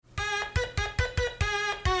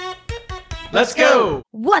Let's go!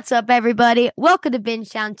 What's up, everybody? Welcome to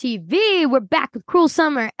Bingetown TV. We're back with Cruel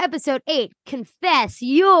Summer, Episode 8, Confess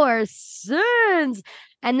Your Sins.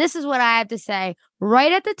 And this is what I have to say.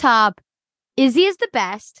 Right at the top, Izzy is the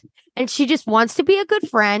best, and she just wants to be a good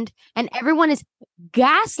friend, and everyone is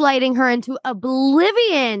gaslighting her into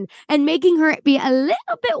oblivion and making her be a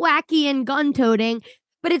little bit wacky and gun-toting,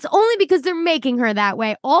 but it's only because they're making her that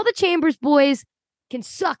way. All the Chambers boys can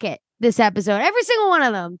suck it this episode. Every single one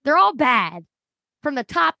of them. They're all bad. From the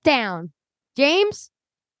top down. James?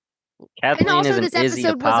 Kathleen and also is an this Izzy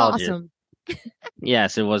episode was apologist. awesome.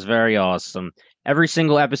 Yes, it was very awesome. Every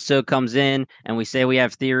single episode comes in and we say we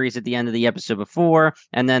have theories at the end of the episode before,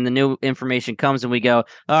 and then the new information comes and we go,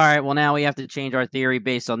 all right, well, now we have to change our theory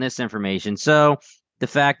based on this information. So the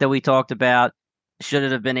fact that we talked about, should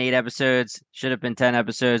it have been 8 episodes? Should have been 10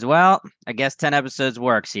 episodes? Well, I guess 10 episodes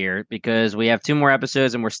works here because we have 2 more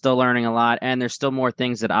episodes and we're still learning a lot. And there's still more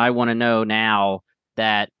things that I want to know now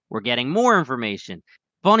that we're getting more information.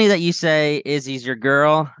 Funny that you say Izzy's your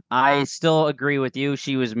girl. I still agree with you.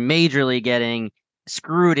 She was majorly getting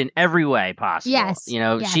screwed in every way possible. Yes.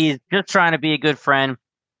 She's just trying to be a good friend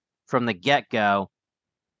from the get-go.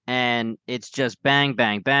 And it's just bang,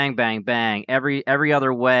 bang, bang, bang, bang. Every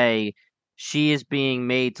other way, she is being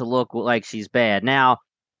made to look like she's bad. Now,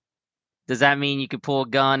 does that mean you could pull a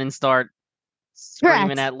gun and start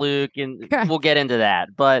screaming at Luke? And we'll get into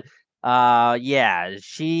that. But yeah,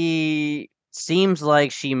 she seems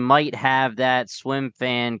like she might have that swim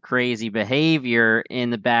fan crazy behavior in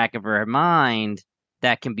the back of her mind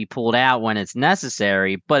that can be pulled out when it's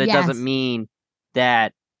necessary. But it doesn't mean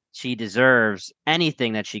that she deserves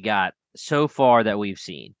anything that she got so far that we've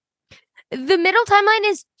seen. The middle timeline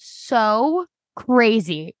is so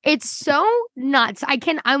crazy. It's so nuts. I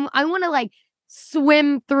want to like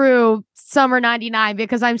swim through Summer 99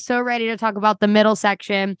 because I'm so ready to talk about the middle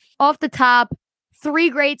section. Off the top, 3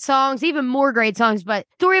 great songs, even more great songs, but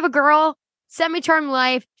Story of a Girl, Semi-Charmed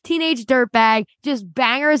Life, Teenage Dirtbag, just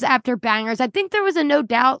bangers after bangers. I think there was a No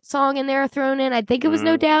Doubt song in there thrown in. I think it was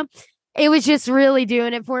No Doubt. It was just really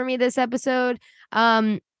doing it for me this episode.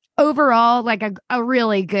 Overall, like a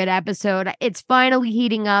really good episode. It's finally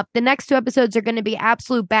heating up. The next 2 episodes are going to be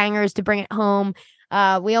absolute bangers to bring it home.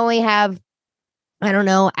 We only have, I don't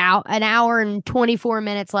know, an hour and 24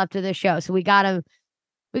 minutes left of the show. So we gotta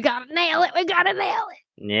nail it. We gotta nail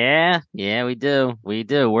it. Yeah, we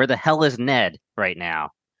do. Where the hell is Ned right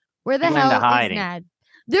now? Where the hell is Ned?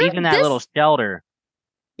 He's in that little shelter.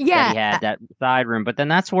 Yeah. That he had, that side room. But then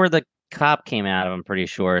that's where the cop came out of, I'm pretty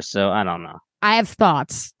sure. So I don't know. I have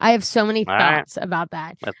thoughts. I have so many thoughts about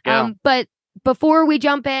that. Let's go. But before we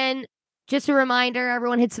jump in, just a reminder,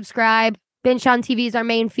 everyone hit subscribe. Bingetown TV is our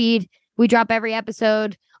main feed. We drop every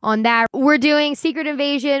episode on that. We're doing Secret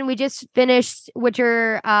Invasion. We just finished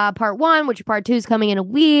Witcher Part 1. Witcher Part 2 is coming in a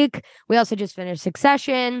week. We also just finished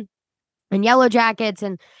Succession and Yellow Jackets,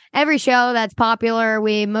 and every show that's popular,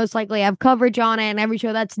 we most likely have coverage on it, and every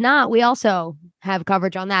show that's not, we also have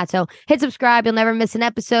coverage on that. So hit subscribe. You'll never miss an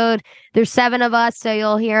episode. There's 7 of us, so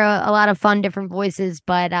you'll hear a lot of fun, different voices,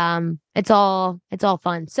 but it's all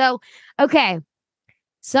fun. So, okay.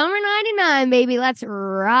 Summer 99, baby. Let's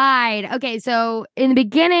ride. Okay, so in the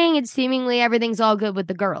beginning, it's seemingly everything's all good with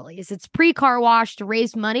the girlies. It's pre-car wash to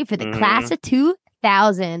raise money for the class of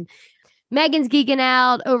 2000. Megan's geeking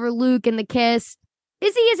out over Luke and the kiss.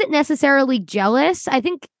 Izzy isn't necessarily jealous. I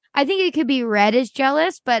think it could be read as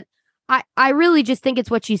jealous, but I really just think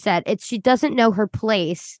it's what she said. It's she doesn't know her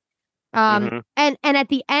place. And at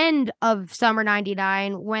the end of Summer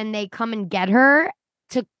 99, when they come and get her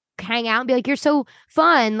to hang out and be like, you're so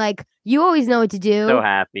fun, like you always know what to do. So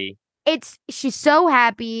happy. She's so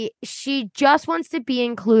happy. She just wants to be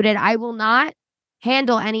included. I will not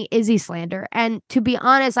handle any Izzy slander. And to be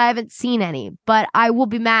honest, I haven't seen any, but I will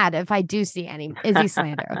be mad if I do see any Izzy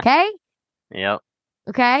slander. Okay? Yep.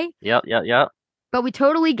 Okay? Yep. But we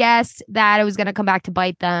totally guessed that it was going to come back to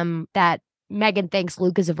bite them, that Megan thinks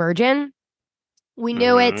Luke is a virgin. We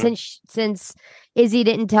knew it since Izzy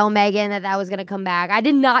didn't tell Megan that was going to come back. I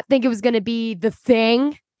did not think it was going to be the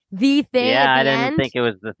thing. Yeah, I didn't think it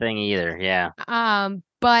was the thing either. Yeah.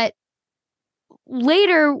 But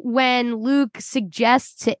later, when Luke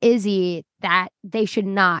suggests to Izzy that they should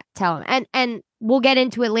not tell him, and we'll get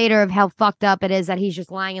into it later of how fucked up it is that he's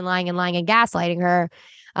just lying and gaslighting her.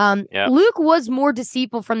 Luke was more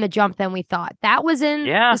deceitful from the jump than we thought. That was in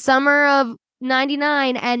the summer of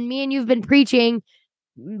 99, and me and you've been preaching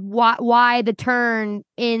why the turn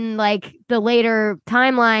in like the later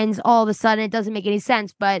timelines all of a sudden it doesn't make any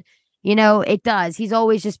sense, but it does. He's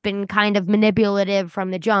always just been kind of manipulative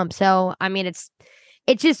from the jump. So I mean,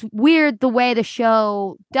 It's just weird the way the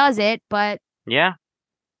show does it, but Yeah.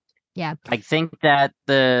 yeah. I think that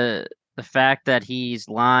the fact that he's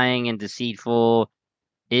lying and deceitful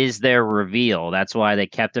is their reveal. That's why they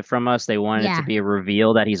kept it from us. They wanted it to Yeah. be a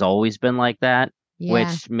reveal that he's always been like that, Yeah.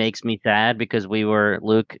 which makes me sad because we were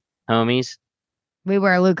Luke homies. We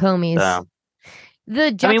were Luke homies. So, The I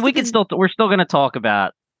mean, juxtaposition. we're still going to talk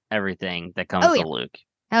about everything that comes Oh to yeah. Luke.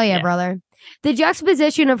 Hell yeah, Yeah. brother. The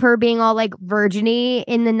juxtaposition of her being all like virginy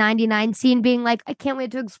in the 99 scene, being like, I can't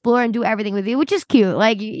wait to explore and do everything with you, which is cute.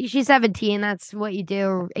 Like she's 17, that's what you do,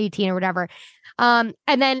 or 18 or whatever. And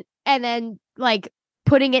then like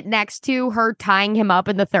putting it next to her tying him up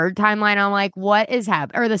in the third timeline, I'm like, what is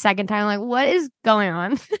happening? Or the second time, like, what is going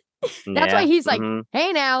on? That's why Yeah. he's like,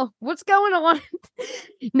 hey now, what's going on?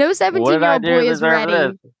 No What did 17-year-old I do boy to is deserve ready.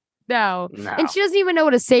 this? No. No. And she doesn't even know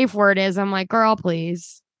what a safe word is. I'm like, girl,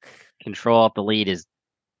 please. Control Alt Delete is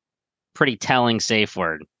pretty telling safe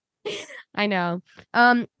word. I know.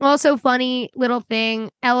 Also funny little thing,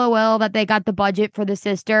 LOL that they got the budget for the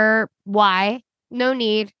sister. Why? No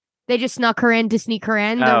need. They just snuck her in to sneak her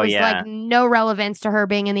in. There Oh, was yeah. like no relevance to her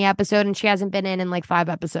being in the episode, and she hasn't been in like 5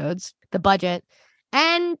 episodes. The budget.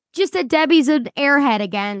 And just that Debbie's an airhead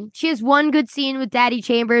again. She has one good scene with Daddy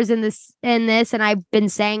Chambers in this, and I've been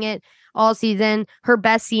saying it all season. Her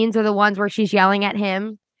best scenes are the ones where she's yelling at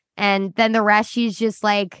him, and then the rest she's just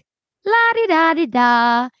like la di da di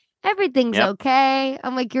da. Everything's Yep. okay.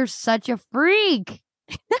 I'm like, you're such a freak.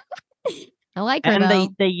 I like her And though.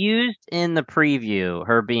 they used in the preview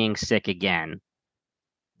her being sick again.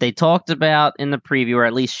 They talked about in the preview, or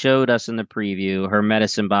at least showed us in the preview, her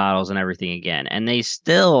medicine bottles and everything again. And they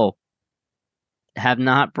still have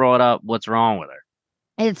not brought up what's wrong with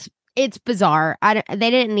her. It's bizarre. They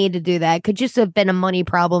didn't need to do that. It could just have been a money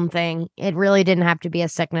problem thing. It really didn't have to be a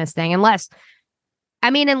sickness thing, unless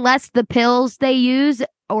the pills they use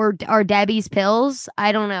or are Debbie's pills.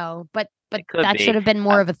 I don't know, but that should have been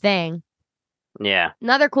more of a thing. Yeah.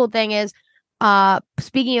 Another cool thing is,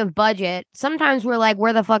 speaking of budget, sometimes we're like,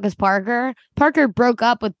 where the fuck is Parker? Parker broke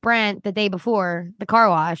up with Brent the day before the car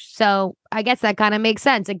wash. So I guess that kind of makes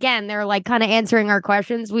sense. Again, they're like kind of answering our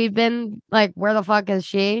questions. We've been like, where the fuck is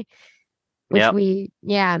she? Which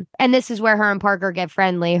and this is where her and Parker get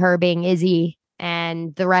friendly, her being Izzy,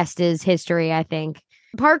 and the rest is history, I think.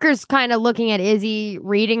 Parker's kind of looking at Izzy,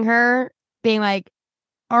 reading her, being like,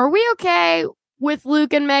 are we okay with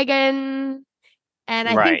Luke and Megan? And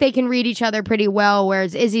I think they can read each other pretty well,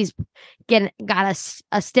 whereas Izzy's got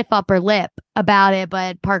a stiff upper lip about it,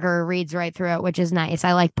 but Parker reads right through it, which is nice.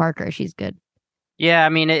 I like Parker. She's good. Yeah, I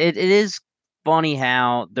mean, it is funny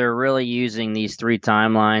how they're really using these 3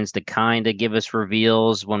 timelines to kind of give us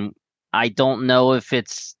reveals when I don't know if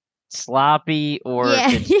it's sloppy or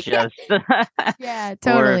if it's just yeah,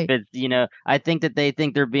 totally. or if it's I think that they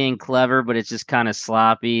think they're being clever, but it's just kind of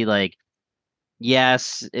sloppy. Like,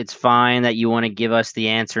 yes, it's fine that you want to give us the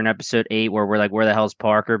answer in episode 8 where we're like, where the hell's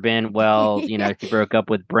Parker been? Well, she broke up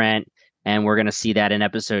with Brent, and we're gonna see that in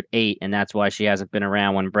episode 8, and that's why she hasn't been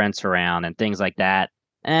around when Brent's around and things like that.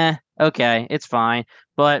 Okay, it's fine.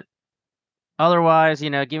 But otherwise,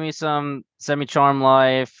 give me some semi-charm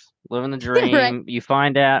life, living the dream. Right. You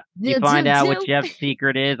find out what Jeff's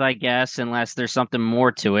secret is, I guess, unless there's something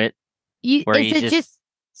more to it. Is it just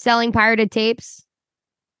selling pirated tapes?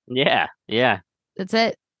 Yeah. That's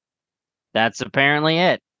it. That's apparently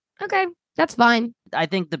it. Okay, that's fine. I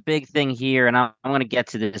think the big thing here, and I'm going to get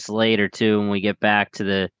to this later too when we get back to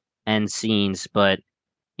the end scenes, but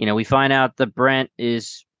we find out that Brent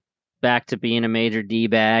is back to being a major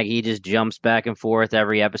D-bag. He just jumps back and forth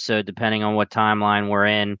every episode depending on what timeline we're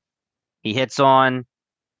in. He hits on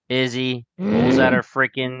Izzy, pulls out her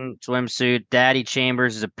freaking swimsuit. Daddy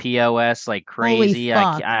Chambers is a POS like crazy.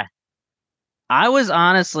 Holy fuck. I was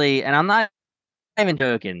honestly, and I'm not even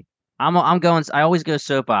joking. I'm going. I always go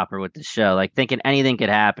soap opera with the show, like thinking anything could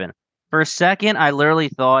happen. For a second, I literally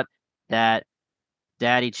thought that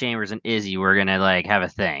Daddy Chambers and Izzy were gonna like have a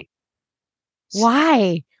thing.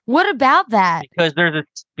 Why? What about that?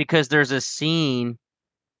 Because there's a scene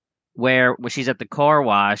where she's at the car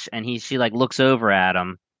wash and she like looks over at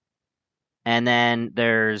him, and then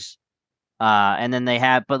there's and then they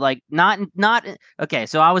have, but like not okay.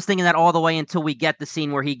 So I was thinking that all the way until we get the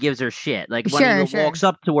scene where he gives her shit. Like when he walks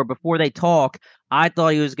up to her before they talk, I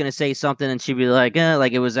thought he was gonna say something and she'd be like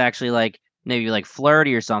it was actually like maybe like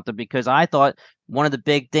flirty or something. Because I thought one of the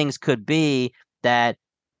big things could be that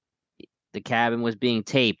the cabin was being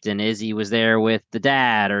taped and Izzy was there with the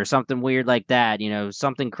dad or something weird like that.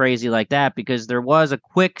 Something crazy like that. Because there was a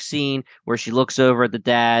quick scene where she looks over at the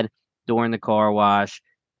dad during the car wash.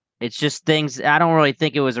 It's just things. I don't really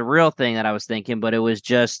think it was a real thing that I was thinking, but it was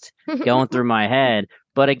just going through my head.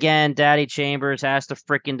 But again, Daddy Chambers has to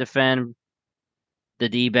freaking defend the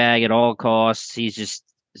D-bag at all costs. He's just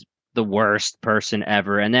the worst person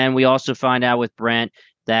ever. And then we also find out with Brent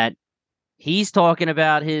that he's talking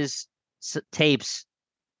about his tapes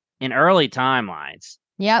in early timelines.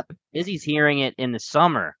 Yep. Izzy's hearing it in the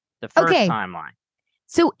summer, the first timeline.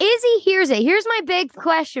 So Izzy hears it. Here's my big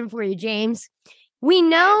question for you, James. We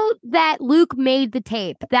know that Luke made the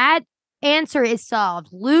tape. That answer is solved.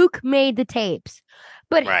 Luke made the tapes.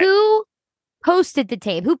 But who posted the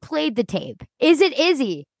tape? Who played the tape? Is it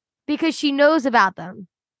Izzy? Because she knows about them.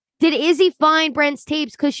 Did Izzy find Brent's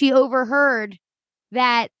tapes because she overheard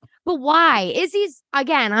that? But why? Izzy's,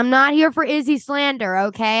 again, I'm not here for Izzy slander,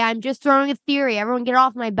 okay? I'm just throwing a theory. Everyone get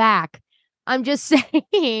off my back. I'm just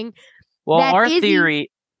saying. Well, our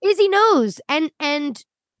theory. Izzy knows. And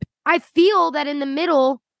I feel that in the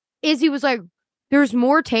middle, Izzy was like, there's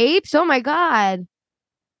more tapes? Oh my God.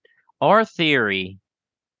 Our theory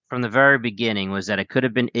from the very beginning was that it could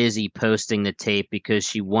have been Izzy posting the tape because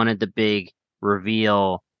she wanted the big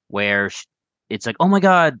reveal where it's like, oh my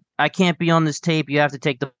God, I can't be on this tape. You have to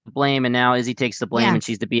take the blame. And now Izzy takes the blame and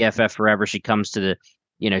she's the BFF forever. She comes to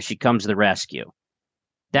the rescue.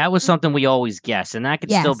 That was something we always guessed, and that could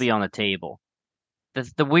still be on the table.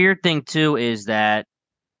 The weird thing too is that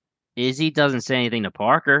Izzy doesn't say anything to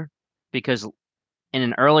Parker because in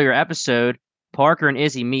an earlier episode, Parker and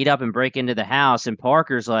Izzy meet up and break into the house, and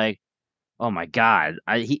Parker's like, "Oh my God,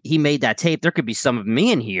 he made that tape. There could be some of me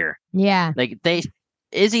in here." Yeah,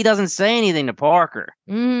 Izzy doesn't say anything to Parker.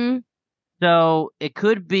 Mm-hmm. So it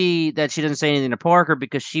could be that she doesn't say anything to Parker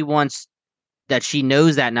because she wants that she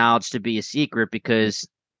knows that knowledge to be a secret because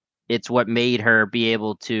it's what made her be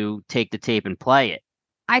able to take the tape and play it.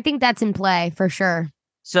 I think that's in play for sure.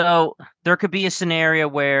 So there could be a scenario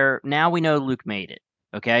where now we know Luke made it.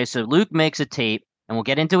 Okay, so Luke makes a tape, and we'll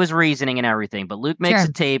get into his reasoning and everything, but Luke makes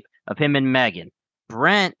a tape of him and Megan.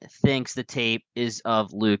 Brent thinks the tape is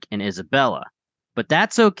of Luke and Isabella. But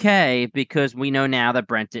that's okay because we know now that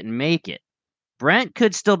Brent didn't make it. Brent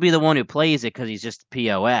could still be the one who plays it because he's just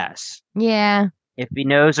POS. Yeah. If he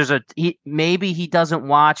knows maybe he doesn't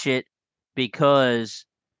watch it because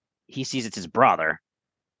he sees it's his brother.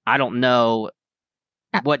 I don't know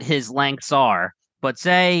what his lengths are, but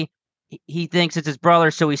say he thinks it's his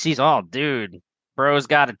brother, so he sees, oh, dude, bro's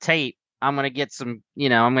got a tape. I'm going to get I'm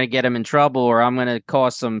going to get him in trouble, or I'm going to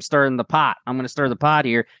cause some stirring the pot. I'm going to stir the pot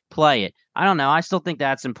here, play it. I don't know. I still think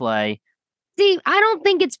that's in play. See, I don't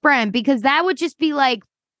think it's Brent because that would just be like,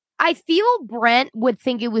 I feel Brent would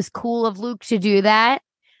think it was cool of Luke to do that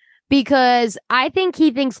because I think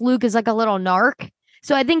he thinks Luke is like a little narc.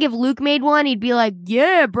 So I think if Luke made one, he'd be like,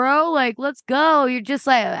 yeah, bro, like, let's go. You're just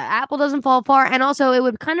like, apple doesn't fall far. And also it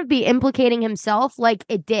would kind of be implicating himself like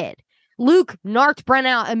it did. Luke narked Brent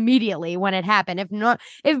out immediately when it happened.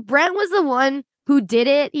 If Brent was the one who did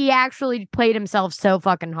it, he actually played himself so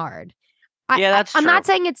fucking hard. That's true. I'm not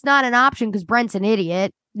saying it's not an option because Brent's an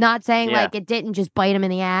idiot. Not saying like it didn't just bite him in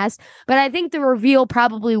the ass. But I think the reveal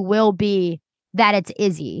probably will be that it's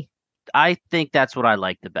Izzy. I think that's what I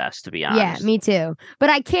like the best, to be honest. Yeah, me too. But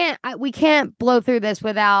we can't blow through this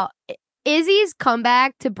without Izzy's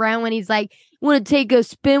comeback to Brent when he's like, want to take a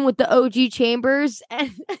spin with the OG Chambers?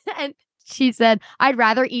 And she said, I'd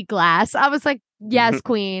rather eat glass. I was like, yes,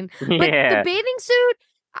 queen. But the bathing suit,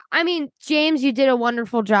 I mean, James, you did a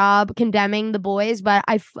wonderful job condemning the boys, but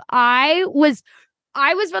I was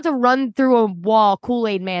about to run through a wall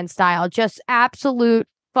Kool-Aid Man style. Just absolute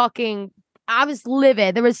fucking, I was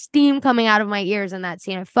livid. There was steam coming out of my ears in that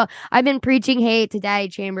scene. I've been preaching hate to Daddy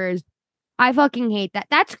Chambers. I fucking hate that.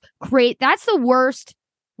 That's great. That's the worst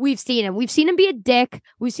we've seen him. We've seen him be a dick.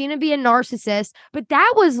 We've seen him be a narcissist. But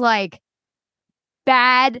that was like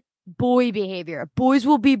bad boy behavior. Boys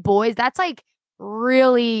will be boys. That's like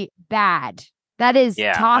really bad. That is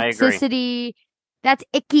toxicity. That's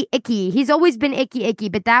icky. He's always been icky,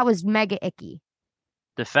 but that was mega icky.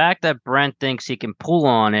 The fact that Brent thinks he can pull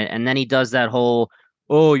on it, and then he does that whole,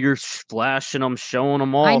 oh, you're flashing them, showing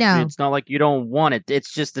them off. I know. It's not like you don't want it.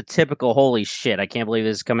 It's just the typical, holy shit, I can't believe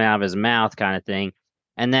this is coming out of his mouth kind of thing.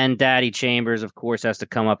 And then Daddy Chambers, of course, has to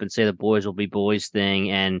come up and say the boys will be boys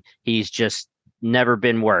thing, and he's just never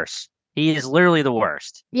been worse. He is literally the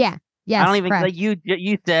worst. Yeah. Yes, I don't even, correct. like,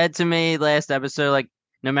 you said to me last episode, like,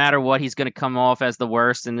 no matter what, he's going to come off as the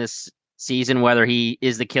worst in this season, whether he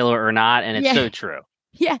is the killer or not, and it's so true.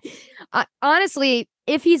 Yeah. Honestly,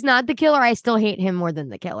 if he's not the killer, I still hate him more than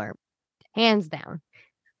the killer. Hands down.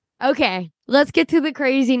 Okay, let's get to the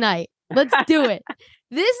crazy night. Let's do it.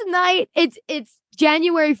 This night, it's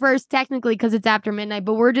January 1st, technically, because it's after midnight,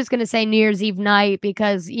 but we're just going to say New Year's Eve night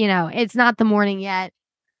because, it's not the morning yet.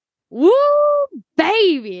 Woo,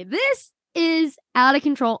 baby. This is out of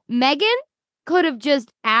control. Megan could have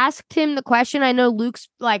just asked him the question. I know Luke's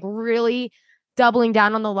like really doubling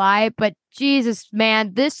down on the lie, but Jesus,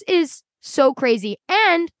 man, this is so crazy.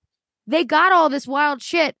 And they got all this wild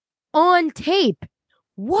shit on tape.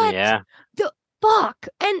 What the fuck?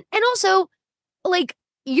 And also, like,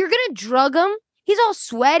 you're gonna drug him. He's all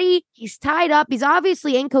sweaty. He's tied up. He's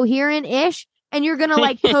obviously incoherent-ish. And you're gonna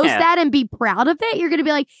like post that and be proud of it. You're gonna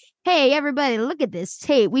be like, hey, everybody, look at this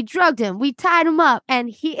tape. We drugged him. We tied him up. And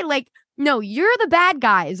he no, you're the bad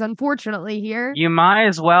guys, unfortunately, here. You might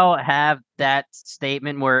as well have that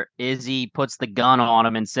statement where Izzy puts the gun on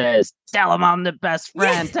him and says, tell him I'm the best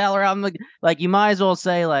friend. Tell her I'm the... Like, you might as well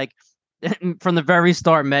say, like, from the very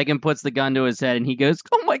start, Megan puts the gun to his head and he goes,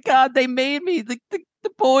 oh my God, they made me. The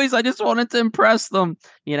boys, I just wanted to impress them.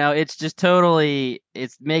 It's just totally...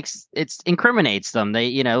 It incriminates them.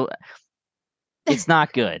 They, it's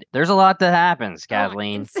not good. There's a lot that happens,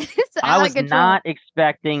 Kathleen. I was not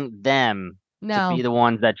expecting them to be the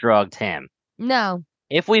ones that drugged him. No.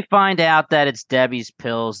 If we find out that it's Debbie's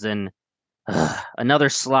pills, then another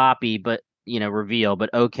sloppy but reveal.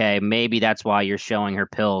 But okay, maybe that's why you're showing her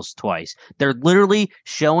pills twice. They're literally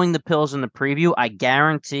showing the pills in the preview. I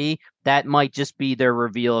guarantee that might just be their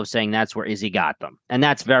reveal of saying that's where Izzy got them, and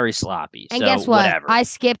that's very sloppy. And so, guess what? Whatever. I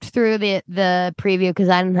skipped through the preview because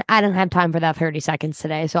I didn't have time for that 30 seconds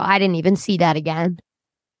today, so I didn't even see that again.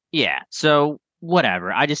 Yeah, so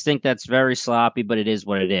whatever. I just think that's very sloppy, but it is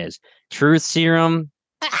what it is. Truth serum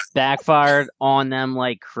backfired on them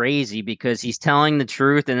like crazy because he's telling the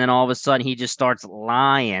truth, and then all of a sudden he just starts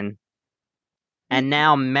lying. And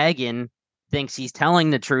now Megan thinks he's telling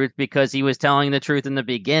the truth because he was telling the truth in the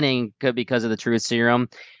beginning because of the truth serum.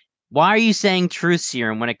 Why are you saying truth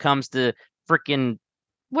serum when it comes to freaking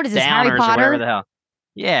what is this, Harry Potter? Or whatever the hell?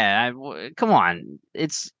 Yeah, come on.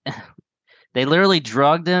 They literally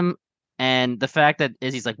drugged him, and the fact that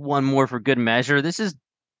Izzy's like one more for good measure. This is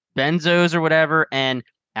benzos or whatever and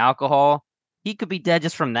alcohol. He could be dead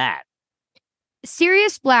just from that.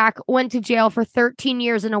 Sirius Black went to jail for 13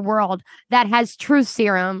 years in a world that has truth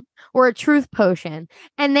serum or a truth potion,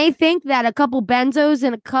 and they think that a couple benzos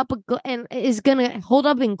and a cup of is gonna hold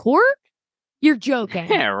up in court? You're joking.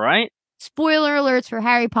 Yeah, right? Spoiler alerts for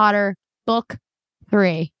Harry Potter Book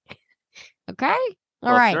 3. Okay?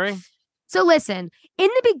 All right. 3? So listen, in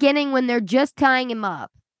the beginning when they're just tying him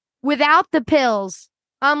up without the pills,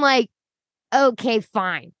 I'm like, okay,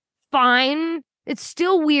 fine. It's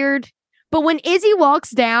still weird. But when Izzy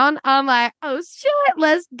walks down, I'm like, oh shit,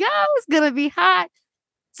 let's go. It's going to be hot.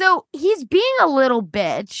 So he's being a little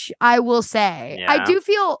bitch, I will say. Yeah. I do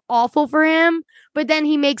feel awful for him, but then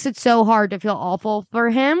he makes it so hard to feel awful for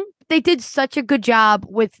him. They did such a good job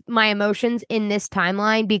with my emotions in this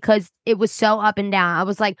timeline because it was so up and down. I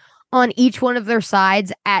was like on each one of their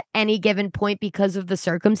sides at any given point because of the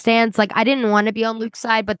circumstance. Like, I didn't want to be on Luke's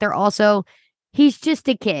side, but they're also... He's just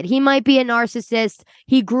a kid. He might be a narcissist.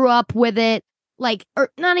 He grew up with it. Like, or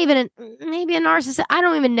not even maybe a narcissist. I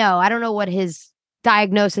don't even know. I don't know what his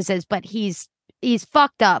diagnosis is, but he's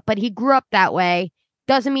fucked up. But he grew up that way.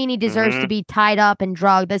 Doesn't mean he deserves to be tied up and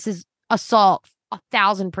drugged. This is assault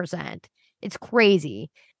 1,000%. It's crazy.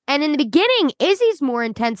 And in the beginning, Izzy's more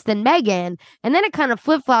intense than Megan. And then it kind of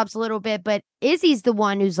flip-flops a little bit. But Izzy's the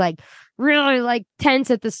one who's like, really like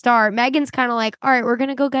tense at the start. Megan's kind of like, all right, we're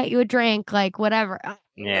gonna go get you a drink, like whatever.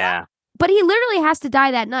 Yeah. But he literally has to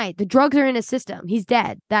die that night. The drugs are in his system. He's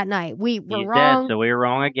dead that night. He's wrong. Dead, so we were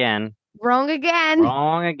wrong again. Wrong again.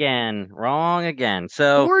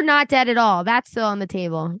 So we're not dead at all. That's still on the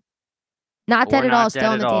table. Not dead at all.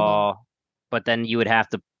 Still on the table. But then you would have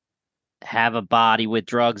to have a body with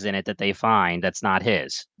drugs in it that they find that's not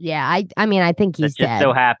his. Yeah, I mean, I think he's dead. Just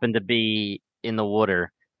so happened to be in the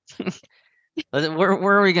water. Where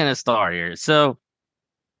are we gonna start here? So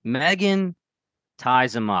Megan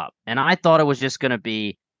ties him up, and I thought it was just gonna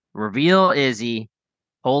be reveal Izzy,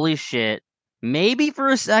 holy shit, maybe for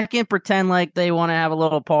a second pretend like they want to have a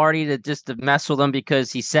little party to mess with him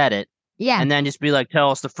because he said it, and then just be like,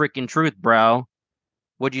 tell us the freaking truth, bro,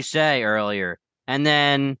 what'd you say earlier? And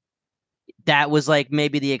then that was like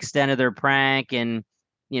maybe the extent of their prank, and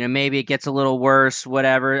maybe it gets a little worse,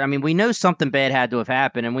 whatever. I mean, we know something bad had to have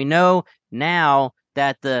happened, and we know now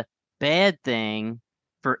that the bad thing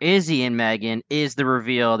for Izzy and Megan is the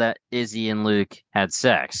reveal that Izzy and Luke had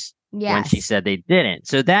sex when she said they didn't.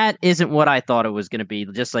 So that isn't what I thought it was going to be,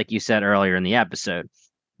 just like you said earlier in the episode.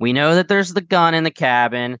 We know that there's the gun in the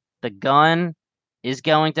cabin. The gun is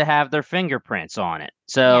going to have their fingerprints on it.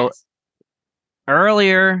 So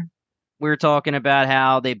Earlier, we were talking about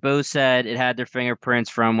how they both said it had their fingerprints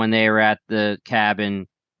from when they were at the cabin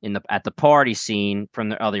at the party scene from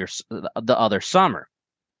the other summer.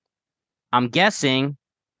 I'm guessing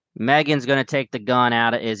Megan's going to take the gun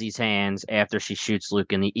out of Izzy's hands after she shoots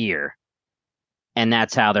Luke in the ear. And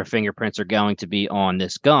that's how their fingerprints are going to be on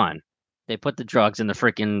this gun. They put the drugs in the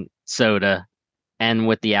freaking soda and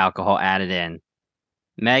with the alcohol added in.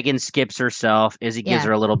 Megan skips herself. Izzy gives Yeah.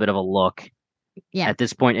 her a little bit of a look. Yeah. At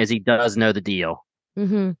this point, Izzy does know the deal.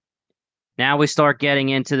 Mm-hmm. Now we start getting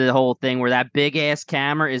into the whole thing where that big ass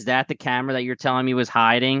camera, is that the camera that you're telling me was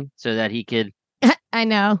hiding so that he could I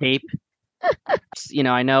know. tape?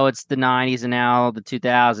 I know it's the 90s and now the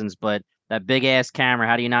 2000s, but that big ass camera,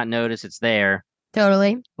 how do you not notice it's there?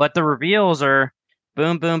 Totally. But the reveals are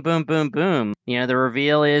boom, boom, boom, boom, boom. The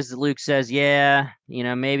reveal is Luke says, yeah,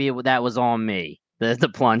 maybe that was on me. The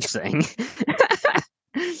plunge thing.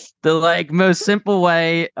 The most simple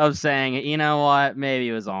way of saying it, you know what? Maybe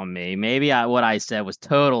it was on me. Maybe what I said was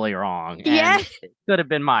totally wrong. And Yeah. it could have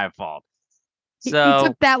been my fault. He So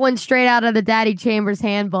took that one straight out of the Daddy Chambers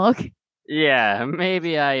handbook. yeah,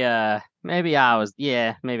 maybe I made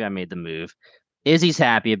the move. Izzy's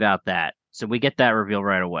happy about that. So we get that reveal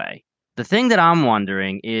right away. The thing that I'm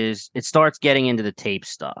wondering is it starts getting into the tape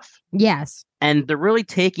stuff. Yes. And they're really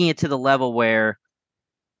taking it to the level where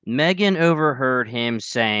Megan overheard him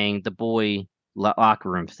saying the boy locker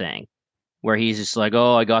room thing, where he's just like,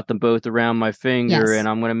 oh, I got them both around my finger Yes. and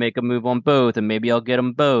I'm going to make a move on both and maybe I'll get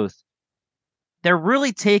them both. They're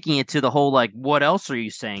really taking it to the whole, what else are you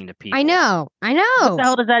saying to people? I know. What the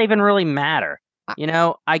hell does that even really matter?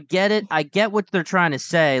 I get it. I get what they're trying to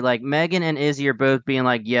say. Megan and Izzy are both being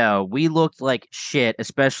like, yo, we looked like shit,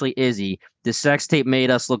 especially Izzy. The sex tape made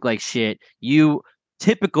us look like shit.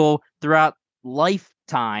 Typical throughout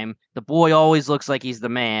lifetime, the boy always looks like he's the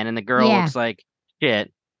man and the girl looks like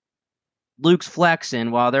shit. Luke's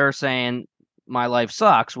flexing while they're saying my life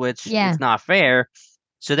sucks, which it's not fair.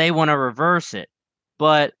 So they want to reverse it.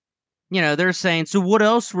 But they're saying, so what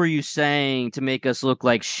else were you saying to make us look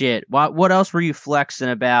like shit? What else were you flexing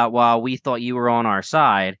about while we thought you were on our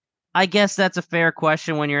side? I guess that's a fair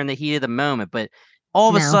question when you're in the heat of the moment, but all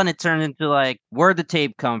of a sudden it turned into where'd the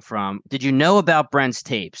tape come from? Did you know about Brent's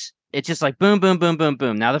tapes? It's just boom, boom, boom, boom,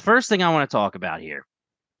 boom. Now, the first thing I want to talk about here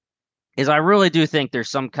is I really do think there's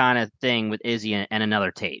some kind of thing with Izzy and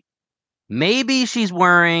another tape. Maybe she's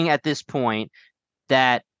worrying at this point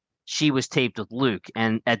that she was taped with Luke.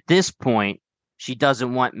 And at this point, she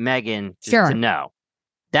doesn't want Megan to know.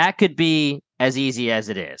 That could be as easy as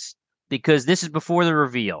it is because this is before the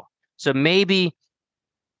reveal. So maybe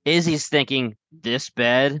Izzy's thinking, this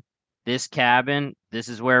bed, this cabin, this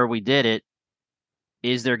is where we did it.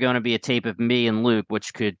 Is there going to be a tape of me and Luke,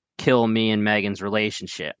 which could kill me and Megan's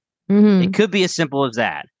relationship? Mm-hmm. It could be as simple as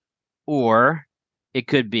that. Or it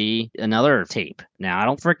could be another tape. Now, I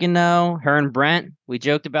don't freaking know. Her and Brent, we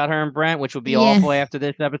joked about her and Brent, which would be awful after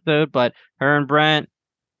this episode, but her and Brent,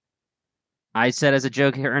 I said as a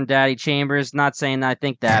joke, her and Daddy Chambers, not saying that I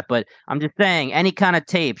think that, but I'm just saying, any kind of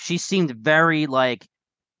tape, she seemed very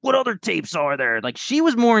what other tapes are there? She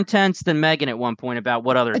was more intense than Megan at one point about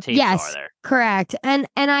what other tapes are there. Correct. And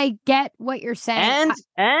I get what you're saying.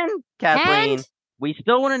 And Kathleen, we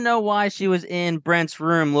still want to know why she was in Brent's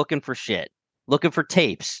room looking for shit. Looking for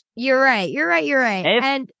tapes. You're right.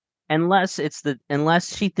 And unless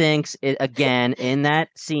she thinks it again in that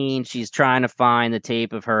scene, she's trying to find the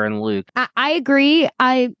tape of her and Luke. I agree.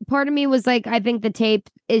 Part of me was I think the tape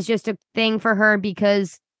is just a thing for her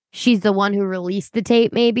because she's the one who released the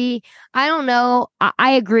tape. Maybe I don't know.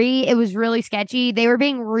 I agree. It was really sketchy. They were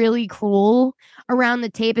being really cruel around the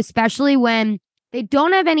tape, especially when they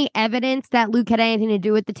don't have any evidence that Luke had anything to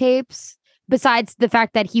do with the tapes besides the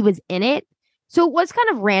fact that he was in it. So it was kind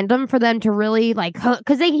of random for them to really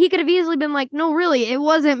because he could have easily been like, no, really, it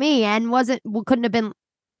wasn't me, and could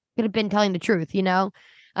have been telling the truth,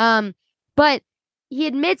 But he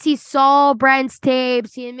admits he saw Brent's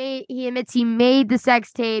tapes. He admits he made the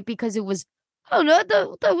sex tape because it was, oh no,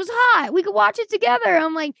 that was hot. We could watch it together.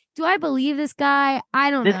 I'm like, do I believe this guy?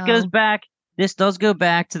 I don't know. This does go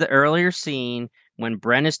back to the earlier scene when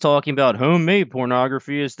Brent is talking about homemade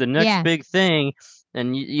pornography is the next big thing,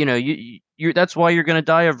 and you that's why you're going to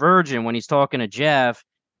die a virgin when he's talking to Jeff.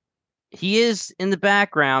 He is in the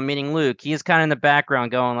background, meaning Luke. He is kind of in the background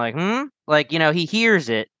going he hears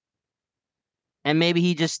it. And maybe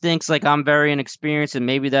he just thinks I'm very inexperienced and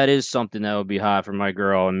maybe that is something that would be hot for my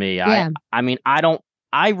girl and me. Yeah.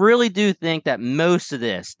 I really do think that most of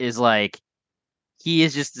this is he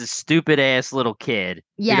is just a stupid ass little kid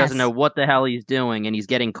who doesn't know what the hell he's doing and he's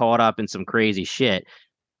getting caught up in some crazy shit.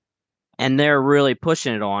 and they're really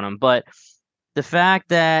pushing it on him. But the fact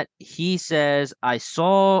that he says, I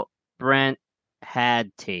saw Brent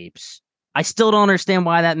had tapes, I still don't understand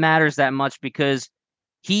why that matters that much because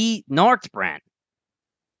he narked Brent.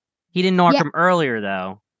 He didn't narc Yeah. him earlier,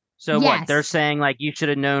 though. So what? They're Yes. saying, like, you should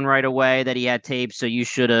have known right away that he had tapes, so you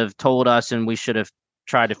should have told us and we should have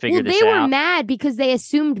tried to figure Well, this they were out. mad because they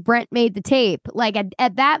assumed Brent made the tape. Like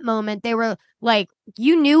at that moment, they were like,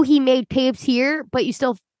 "You knew he made tapes here, but you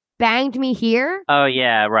still banged me here." Oh,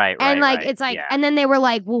 yeah, right, And like right. it's like, Yeah. and then they were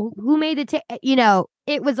like, "Well, who made the tape?" You know,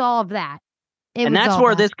 it was all of that. It And was that's all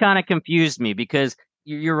where that. this kind of confused me because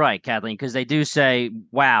you're right, Kathleen, because they do say,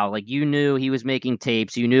 wow, like you knew he was making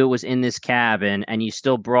tapes, you knew it was in this cabin, and you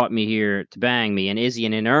still brought me here to bang me. And Izzy,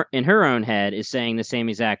 in her own head, is saying the same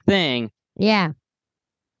exact thing. Yeah,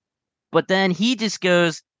 But then he just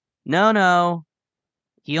goes, no, no,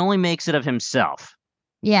 he only makes it of himself.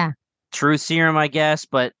 yeah, Truth serum, I guess,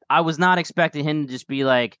 but I was not expecting him to just be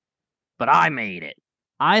like, but I made it.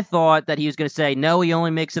 I thought that he was going to say, no, he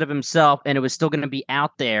only makes it of himself, and it was still going to be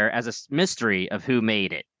out there as a mystery of who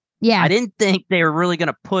made it. yeah. I didn't think they were really going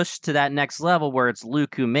to push to that next level where it's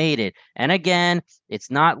Luke who made it. And again,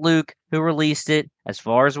 it's not Luke who released it. As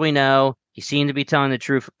far as we know, he seemed to be telling the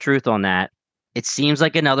truth on that. It seems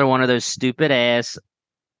like another one of those stupid ass,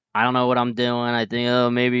 I don't know what I'm doing. I think,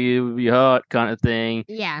 oh, maybe it would be hot kind of thing.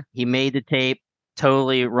 Yeah. He made the tape.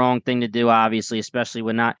 Totally wrong thing to do, obviously, especially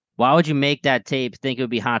when not. Why would you make that tape, think it would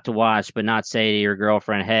be hot to watch, but not say to your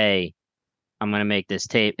girlfriend, hey, I'm going to make this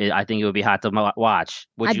tape. I think it would be hot to watch.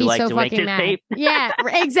 Would I'd you be like so to make fucking this mad. tape? Yeah,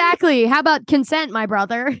 exactly. How about consent, my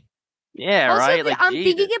brother? Yeah, Also, right? Like, I'm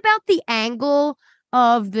Jesus. thinking about the angle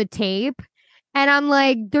of the tape, and I'm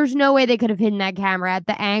like, there's no way they could have hidden that camera at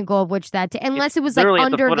the angle of which unless it was like literally at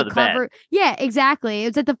the under foot the of the bed. cover. Yeah, exactly.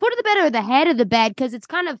 It's at the foot of the bed or the head of the bed because it's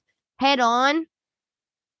kind of head on.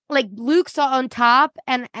 Like Luke's on top,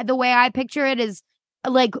 and the way I picture it is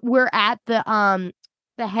like we're at the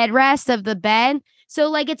headrest of the bed. So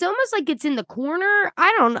like it's almost like it's in the corner.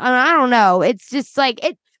 I don't know. It's just like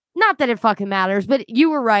it. Not that it fucking matters, but you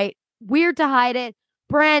were right. Weird to hide it.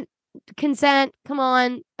 Brent, consent. Come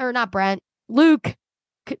on, or not Brent. Luke,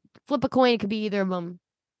 flip a coin. It could be either of them.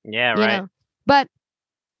 Yeah, You right. know. But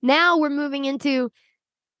now we're moving into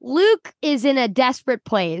Luke is in a desperate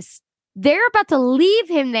place. They're about to leave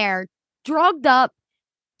him there, drugged up,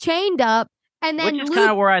 chained up, and then Which is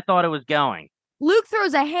kind of where I thought it was going. Luke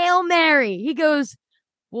throws a Hail Mary. He goes,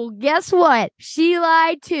 well, guess what? She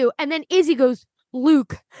lied too. And then Izzy goes,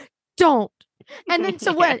 Luke, don't. And then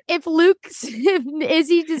so what? If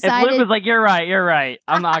Izzy decided, if Luke was like, you're right,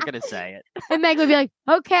 I'm not gonna say it. And Meg would be like,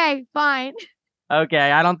 okay, fine.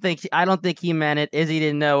 Okay, I don't think he meant it. Izzy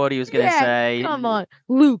didn't know what he was gonna say. Come on,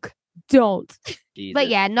 Luke, don't. Jesus. But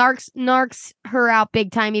yeah, narks her out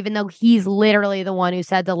big time, even though he's literally the one who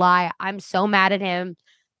said the lie. I'm so mad at him.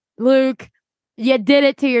 Luke, you did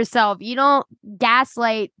it to yourself. You don't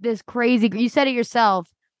gaslight this crazy. You said it yourself.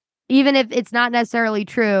 Even if it's not necessarily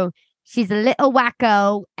true, she's a little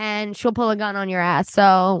wacko and she'll pull a gun on your ass.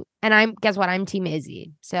 So, and guess what? I'm Team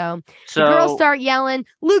Izzy. So the girls start yelling.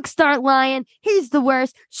 Luke start lying. He's the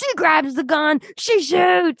worst. She grabs the gun. She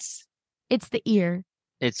shoots. It's the ear.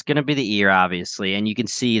 It's going to be the ear, obviously, and you can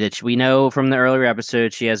see that we know from the earlier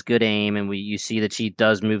episode she has good aim, and you see that she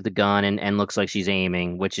does move the gun and looks like she's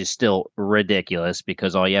aiming, which is still ridiculous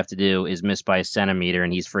because all you have to do is miss by a centimeter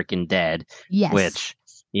and he's freaking dead. Yes. Which,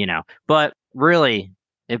 but really,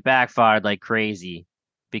 it backfired like crazy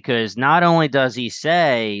because not only does he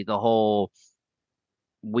say the whole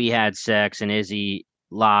 "we had sex" and Izzy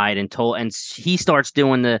lied and told, and he starts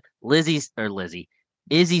doing the Lizzie.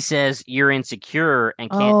 Izzy says you're insecure and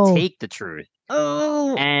can't take the truth.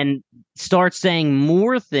 Oh. And starts saying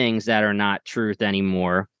more things that are not truth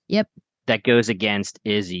anymore. Yep. That goes against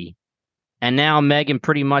Izzy. And now Megan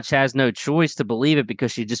pretty much has no choice to believe it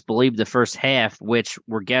because she just believed the first half, which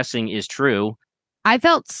we're guessing is true. I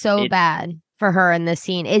felt so bad for her in this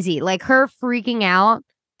scene, Izzy. Like her freaking out.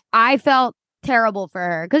 I felt terrible for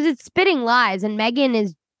her because it's spitting lies and Megan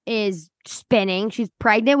is spinning. She's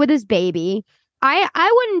pregnant with his baby.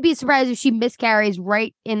 I wouldn't be surprised if she miscarries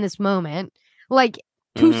right in this moment. Like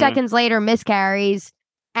 2 seconds later miscarries,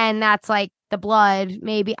 and that's like the blood,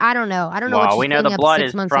 maybe. I don't know. I don't know what she's we know the blood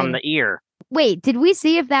is from later. the ear. Wait, did we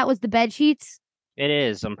see if that was the bed sheets? It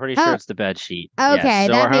is. I'm pretty sure it's the bed sheet. Okay, yes.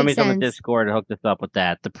 So that our makes homies sense. on the Discord hooked us up with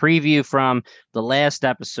that. The preview from the last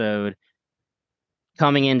episode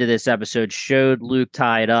coming into this episode showed Luke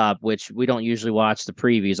tied up, which we don't usually watch the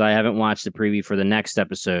previews. I haven't watched the preview for the next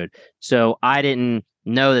episode. So I didn't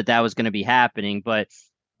know that was going to be happening, but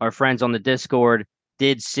our friends on the Discord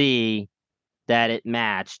did see that it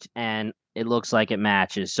matched, and it looks like it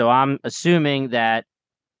matches. So I'm assuming that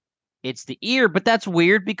it's the ear, but that's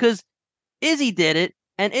weird because Izzy did it,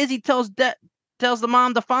 and Izzy tells the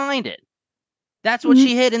mom to find it. That's what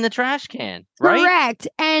she hid in the trash can, right? Correct.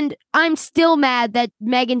 And I'm still mad that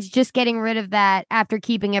Megan's just getting rid of that after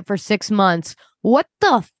keeping it for 6 months. What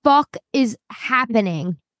the fuck is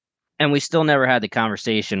happening? And we still never had the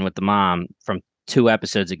conversation with the mom from 2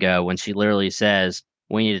 episodes ago when she literally says,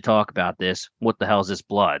 "We need to talk about this. What the hell is this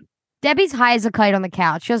blood?" Debbie's high as a kite on the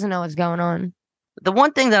couch. She doesn't know what's going on. The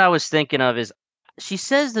one thing that I was thinking of is she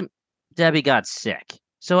says that Debbie got sick.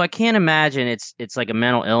 So I can't imagine it's like a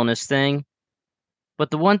mental illness thing. But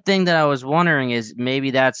the one thing that I was wondering is maybe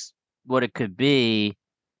that's what it could be,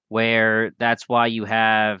 where that's why you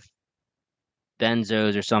have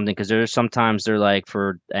benzos or something, because there's sometimes they're like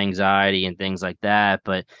for anxiety and things like that,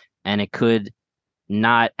 and it could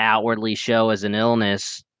not outwardly show as an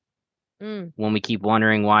illness when we keep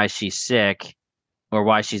wondering why she's sick or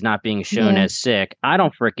why she's not being shown as sick. I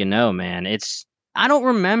don't freaking know, man. I don't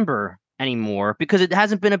remember anymore because it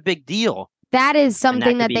hasn't been a big deal. That is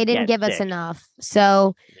something that they didn't give us enough.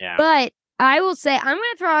 So, yeah. But I will say, I'm going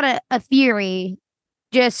to throw out a theory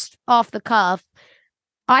just off the cuff.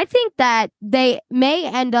 I think that they may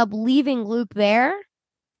end up leaving Luke there,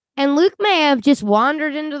 and Luke may have just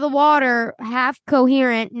wandered into the water half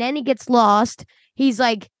coherent, and then he gets lost. He's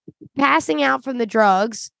like passing out from the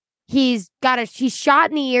drugs. He's shot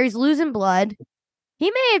in the ear. He's losing blood.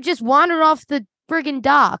 He may have just wandered off the friggin'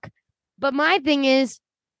 dock. But my thing is,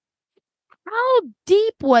 how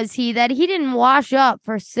deep was he that he didn't wash up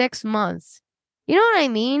for 6 months? You know what I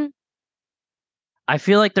mean? I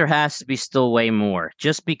feel like there has to be still way more,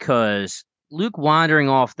 just because Luke wandering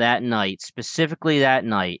off that night, specifically that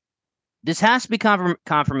night, this has to be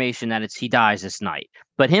confirmation that he dies this night.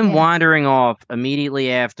 But him wandering off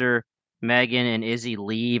immediately after Megan and Izzy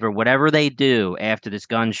leave or whatever they do after this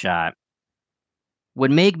gunshot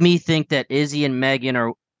would make me think that Izzy and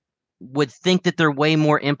Megan would think that they're way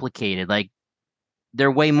more implicated. Like,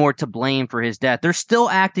 they're way more to blame for his death. They're still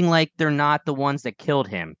acting like they're not the ones that killed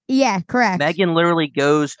him. Yeah, correct. Megan literally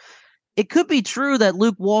goes, it could be true that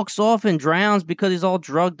Luke walks off and drowns because he's all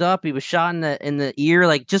drugged up. He was shot in the ear.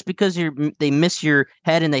 Like, just because they miss your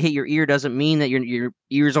head and they hit your ear doesn't mean that your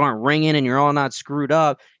ears aren't ringing and you're all not screwed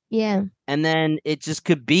up. Yeah. And then it just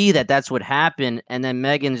could be that that's what happened. And then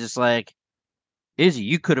Megan's just like, Izzy,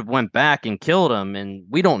 you could have went back and killed him, and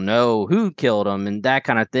we don't know who killed him and that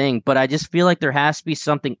kind of thing. But I just feel like there has to be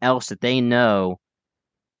something else that they know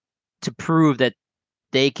to prove that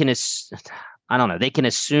they can, I don't know, they can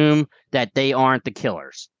assume that they aren't the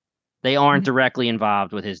killers. They aren't directly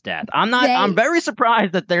involved with his death. I'm very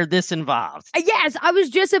surprised that they're this involved. Yes, I was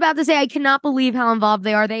just about to say, I cannot believe how involved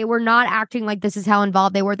they are. They were not acting like this is how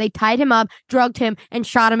involved they were. They tied him up, drugged him, and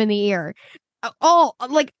shot him in the ear.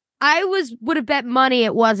 I would have bet money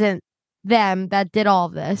it wasn't them that did all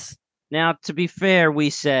of this. Now, to be fair,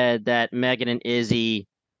 we said that Megan and Izzy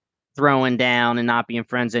throwing down and not being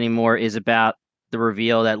friends anymore is about the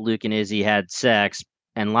reveal that Luke and Izzy had sex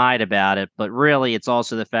and lied about it. But really, it's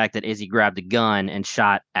also the fact that Izzy grabbed a gun and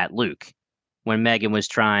shot at Luke when Megan was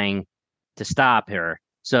trying to stop her.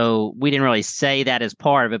 So we didn't really say that as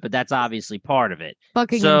part of it, but that's obviously part of it.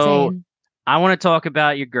 Fucking insane. I want to talk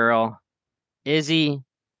about your girl, Izzy.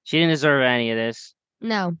 She didn't deserve any of this.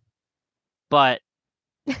 No. But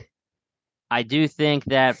I do think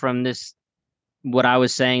that from what I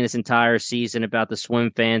was saying this entire season about the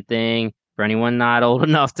swim fan thing, for anyone not old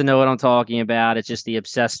enough to know what I'm talking about, it's just the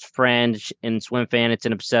obsessed friend in swim fan. It's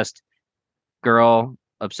an obsessed girl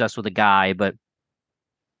obsessed with a guy, but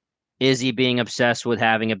Izzy being obsessed with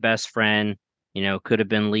having a best friend, could have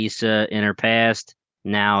been Lisa in her past.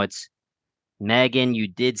 Now it's Megan. You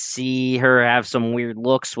did see her have some weird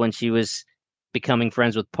looks when she was becoming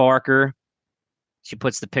friends with Parker. She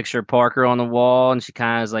puts the picture of Parker on the wall and she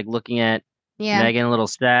kind of is like looking at Megan a little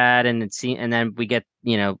sad, and then we get,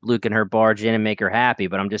 Luke and her barge in and make her happy.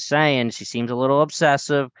 But I'm just saying, she seems a little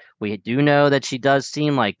obsessive. We do know that she does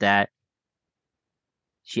seem like that.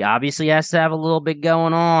 She obviously has to have a little bit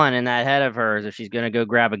going on in that head of hers if she's going to go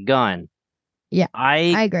grab a gun. Yeah, I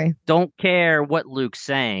agree. Don't care what Luke's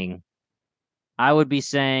saying. I would be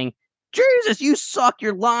saying, Jesus, you suck,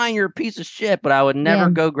 you're lying, you're a piece of shit. But I would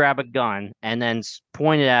never go grab a gun and then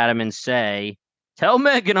point it at him and say, tell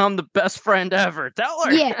Megan I'm the best friend ever. Tell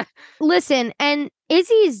her. Yeah, listen, and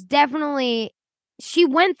Izzy's definitely, she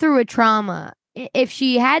went through a trauma. If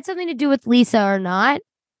she had something to do with Lisa or not,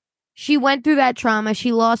 she went through that trauma.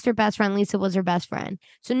 She lost her best friend. Lisa was her best friend.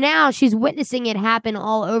 So now she's witnessing it happen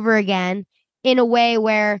all over again in a way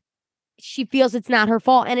where she feels it's not her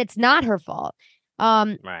fault, and it's not her fault.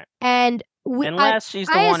 Right. And Unless she's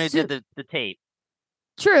the one who did the tape.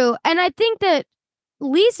 True, and I think that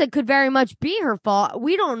Lisa could very much be her fault.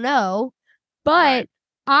 We don't know, but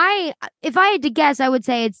if I had to guess, I would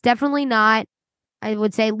say it's definitely not. I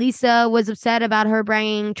would say Lisa was upset about her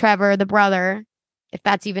bringing Trevor, the brother, if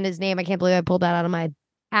that's even his name. I can't believe I pulled that out of my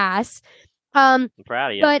ass. I'm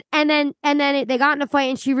proud of you. But and then they got in a fight,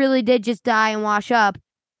 and she really did just die and wash up.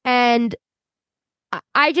 And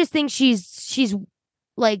I just think she's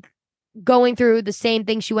like going through the same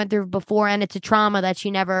thing she went through before, and it's a trauma that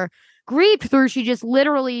she never grieved through. She just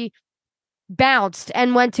literally bounced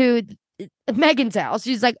and went to Megan's house.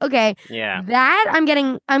 She's like, okay, that I'm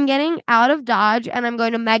getting out of Dodge, and I'm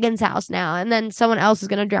going to Megan's house now, and then someone else is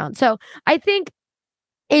going to drown. So I think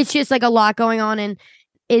it's just like a lot going on in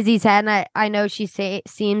Izzy's head, and I know she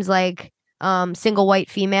seems like Single White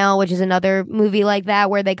Female, which is another movie like that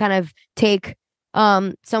where they kind of take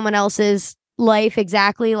someone else's life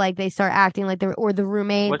exactly, like they start acting like they're, or The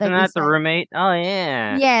Roommate. Wasn't that The Roommate? Oh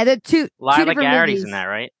yeah. Yeah, the two Lila different Garrity's movies. in that,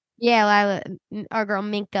 right? Yeah, Lila, our girl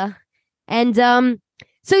Minka. And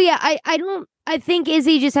so yeah, I think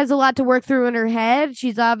Izzy just has a lot to work through in her head.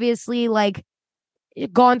 She's obviously like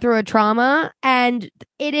gone through a trauma, and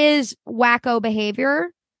it is wacko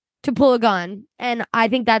behavior to pull a gun. And I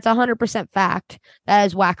think that's 100% fact. That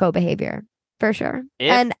is wacko behavior for sure.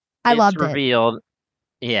 And I loved it.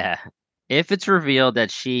 Yeah. If it's revealed that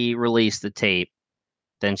she released the tape,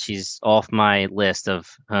 then she's off my list of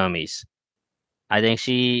homies. I think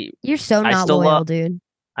You're so not loyal, dude.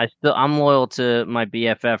 I'm loyal to my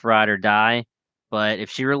BFF ride or die, but if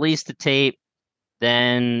she released the tape,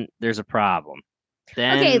 then there's a problem.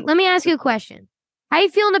 Okay, let me ask you a question. How are you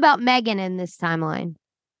feeling about Megan in this timeline?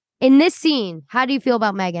 In this scene, how do you feel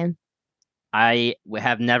about Megan? I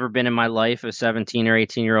have never been in my life a 17 or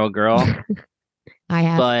 18-year-old girl. I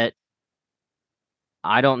have. But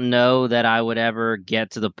I don't know that I would ever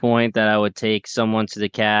get to the point that I would take someone to the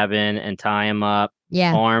cabin and tie him up,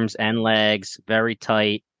 arms and legs, very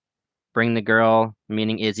tight, bring the girl,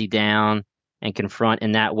 meaning Izzy, down, and confront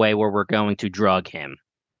in that way where we're going to drug him.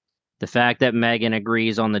 The fact that Megan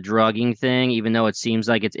agrees on the drugging thing, even though it seems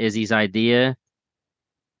like it's Izzy's idea,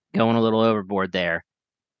 going a little overboard there.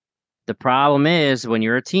 The problem is when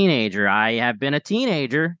you're a teenager, I have been a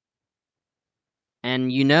teenager,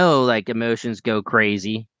 and like emotions go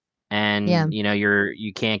crazy, and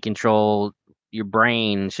you can't control your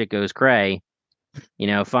brain, shit goes cray.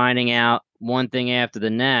 Finding out one thing after the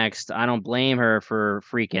next, I don't blame her for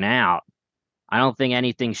freaking out. I don't think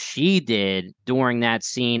anything she did during that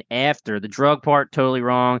scene after the drug part, totally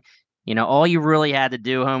wrong. All you really had to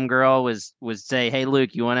do, homegirl, was say, hey, Luke,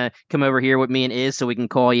 you want to come over here with me and Iz so we can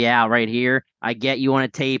call you out right here? I get you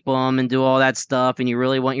want to tape them and do all that stuff, and you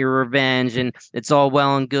really want your revenge, and it's all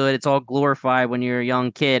well and good. It's all glorified when you're a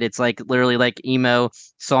young kid. It's like literally like emo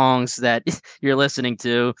songs that you're listening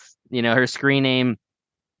to. Her screen name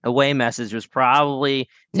Away Message was probably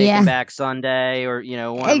Taking Back Sunday, or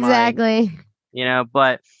one exactly.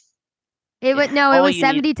 But it was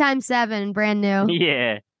 70 times 7, brand new.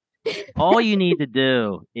 Yeah. All you need to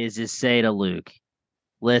do is just say to Luke,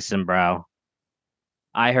 listen, bro,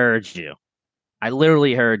 I heard you. I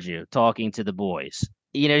literally heard you talking to the boys.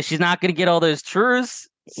 She's not going to get all those truths.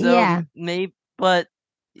 So maybe, but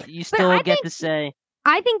you still get to say.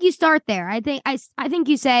 I think you start there. I think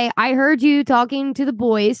you say, I heard you talking to the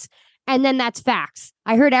boys, and then that's facts.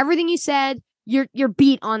 I heard everything you said. You're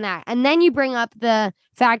beat on that. And then you bring up the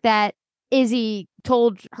fact that Izzy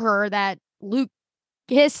told her that Luke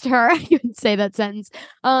kissed her. I couldn't say that sentence.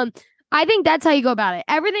 I think that's how you go about it.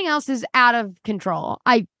 Everything else is out of control.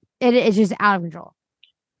 It is just out of control.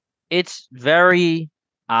 It's very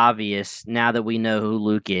obvious now that we know who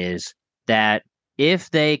Luke is, that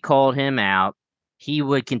if they called him out, he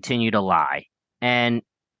would continue to lie. And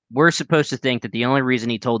we're supposed to think that the only reason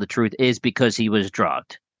he told the truth is because he was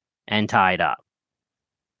drugged and tied up.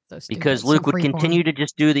 Because Luke would continue to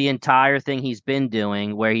just do the entire thing he's been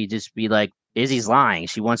doing, where he'd just be like, Izzy's lying.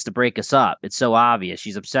 She wants to break us up. It's so obvious.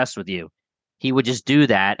 She's obsessed with you. He would just do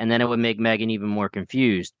that, and then it would make Megan even more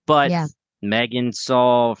confused. But Megan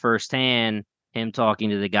saw firsthand him talking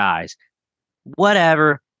to the guys.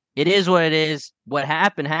 Whatever. It is what it is. What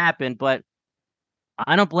happened, happened. But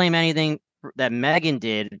I don't blame anything that Megan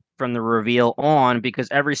did from the reveal on, because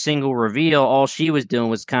every single reveal, all she was doing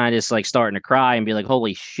was kind of just like starting to cry and be like,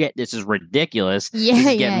 holy shit, this is ridiculous. This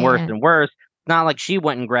is getting worse and worse. Not like she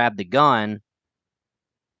went and grabbed the gun.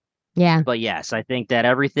 Yeah. But yes, I think that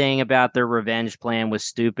everything about their revenge plan was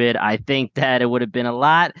stupid. I think that it would have been a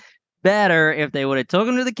lot better if they would have took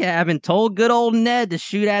him to the cabin, told good old Ned to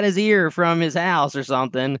shoot at his ear from his house or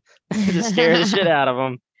something to scare the shit out of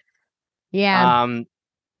him. Yeah.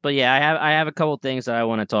 But yeah, I have a couple things that I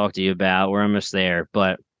want to talk to you about. We're almost there,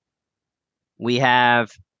 but we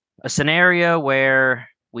have a scenario where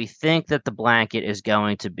we think that the blanket is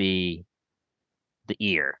going to be the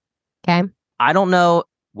ear. Okay. I don't know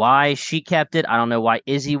why she kept it. I don't know why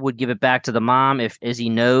Izzy would give it back to the mom if Izzy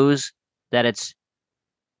knows that it's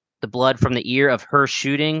the blood from the ear of her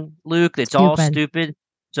shooting Luke. It's all stupid.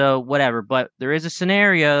 So whatever. But there is a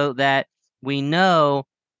scenario that we know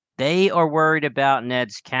they are worried about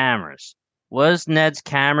Ned's cameras. Was Ned's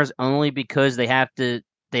cameras only because they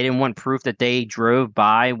didn't want proof that they drove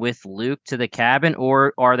by with Luke to the cabin,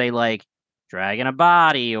 or are they like dragging a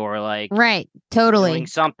body or like right, totally doing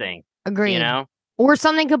something? Agreed. You know? Or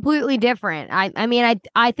something completely different. I mean,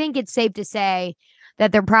 I think it's safe to say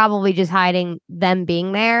that they're probably just hiding them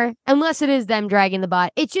being there, unless it is them dragging the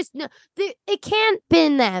body. It's just it can't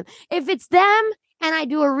been them. If it's them and I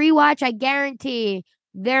do a rewatch, I guarantee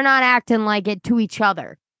they're not acting like it to each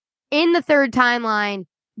other. In the third timeline,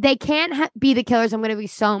 they can't be the killers. I'm going to be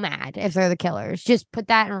so mad if they're the killers. Just put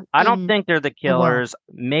that in. I don't think they're the killers.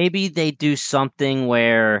 Maybe they do something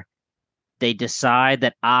where they decide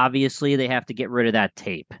that obviously they have to get rid of that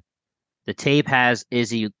tape. The tape has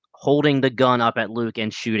Izzy holding the gun up at Luke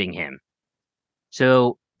and shooting him.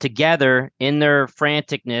 So together, in their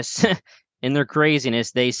franticness, in their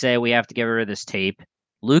craziness, they say we have to get rid of this tape.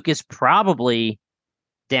 Luke is probably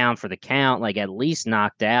down for the count, like at least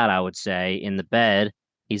knocked out, I would say, in the bed.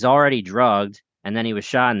 He's already drugged, and then he was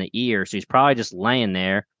shot in the ear, so he's probably just laying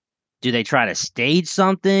there. Do they try to stage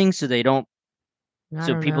something so they don't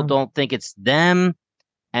people don't think it's them?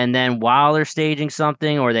 And then while they're staging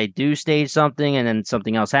something, or they do stage something and then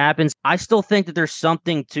something else happens, I still think that there's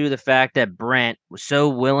something to the fact that Brent so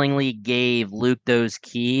willingly gave Luke those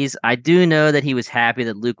keys. I do know that he was happy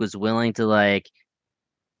that Luke was willing to like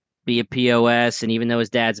be a POS, and even though his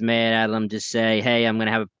dad's mad at him, just say, hey, I'm going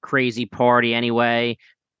to have a crazy party anyway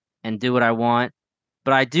and do what I want.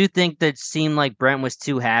 But I do think that it seemed like Brent was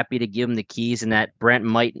too happy to give him the keys and that Brent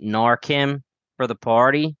might narc him for the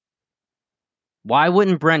party. Why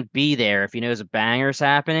wouldn't Brent be there if he knows a banger's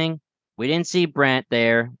happening? We didn't see Brent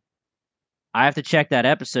there. I have to check that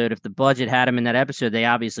episode. If the budget had him in that episode, they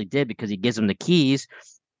obviously did because he gives him the keys.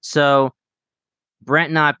 So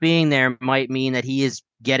Brent not being there might mean that he is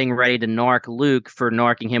getting ready to narc Luke for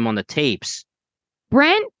narking him on the tapes.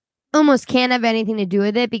 Brent almost can't have anything to do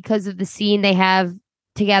with it because of the scene they have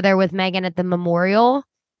together with Megan at the memorial.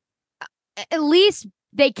 At least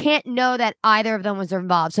they can't know that either of them was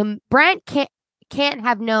involved. So Brent can't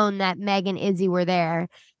have known that Meg and Izzy were there.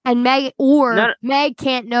 And Meg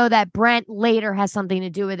can't know that Brent later has something to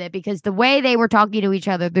do with it, because the way they were talking to each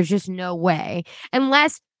other, there's just no way.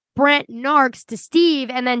 Unless Brent narcs to Steve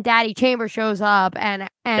and then Daddy Chambers shows up and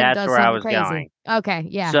that's does where something I was crazy. going. Okay,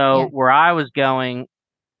 yeah. So where I was going,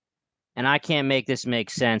 and I can't make this make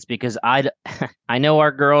sense because I know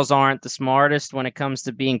our girls aren't the smartest when it comes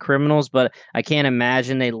to being criminals, but I can't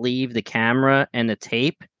imagine they leave the camera and the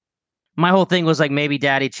tape. My whole thing was like maybe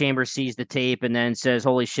Daddy Chambers sees the tape and then says,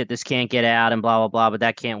 holy shit, this can't get out and blah, blah, blah. But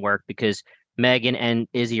that can't work because Megan and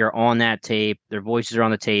Izzy are on that tape. Their voices are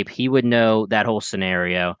on the tape. He would know that whole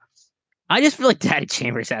scenario. I just feel like Daddy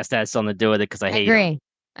Chambers has to have something to do with it because I hate him.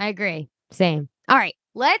 I agree. Same. All right.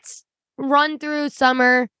 Let's run through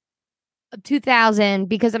summer of 2000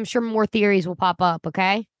 because I'm sure more theories will pop up.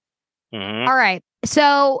 Okay. Mm-hmm. All right.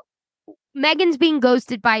 So Megan's being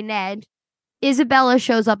ghosted by Ned. Isabella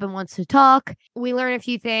shows up and wants to talk. We learn a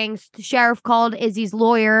few things. The sheriff called Izzy's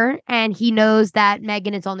lawyer, and he knows that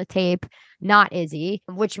Megan is on the tape, not Izzy,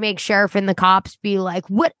 which makes sheriff and the cops be like,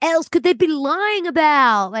 what else could they be lying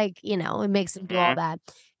about? Like, you know, it makes them do all that.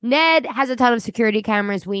 Ned has a ton of security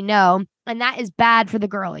cameras, we know, and that is bad for the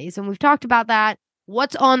girlies. And we've talked about that.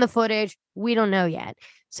 What's on the footage? We don't know yet.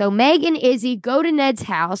 So Meg and Izzy go to Ned's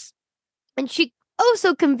house, and she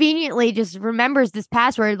so conveniently just remembers this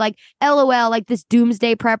password, like LOL, like this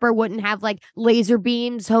doomsday prepper wouldn't have like laser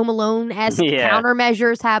beams, Home Alone-esque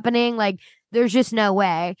countermeasures happening. Like there's just no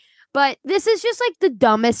way. But this is just like the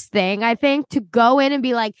dumbest thing, I think, to go in and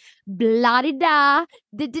be like blah-di-da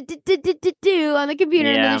do on the computer,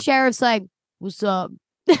 and then the sheriff's like, what's up?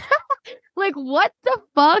 Like, what the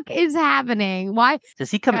fuck is happening? Why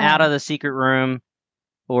does he come out of the secret room,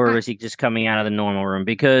 or is he just coming out of the normal room?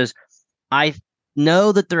 Because I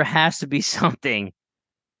know that there has to be something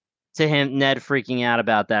to him, Ned freaking out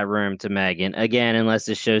about that room to Megan. Again, unless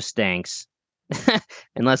the show stinks.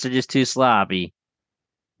 Unless they're just too sloppy.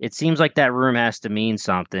 It seems like that room has to mean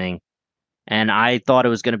something. And I thought it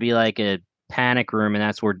was going to be like a panic room, and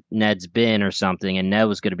that's where Ned's been or something, and Ned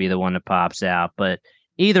was going to be the one that pops out. But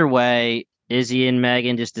either way, Izzy and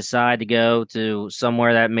Megan just decide to go to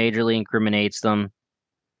somewhere that majorly incriminates them.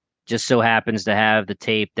 Just so happens to have the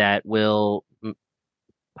tape that will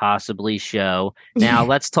possibly show. Now,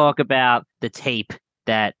 let's talk about the tape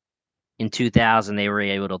that in 2000 they were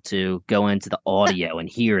able to go into the audio and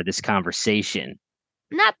hear this conversation.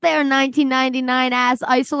 Not their 1999 ass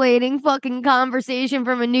isolating fucking conversation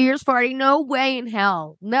from a New Year's party. No way in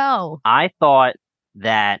hell. No. I thought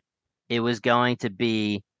that it was going to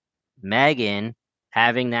be Megan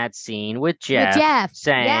having that scene with Jeff,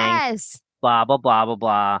 saying, yes, blah, blah, blah, blah,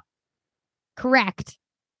 blah. Correct.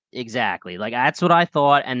 Exactly. Like, that's what I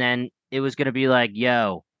thought. And then it was going to be like,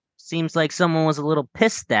 yo, seems like someone was a little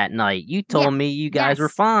pissed that night. You told me you guys were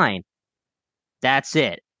fine. That's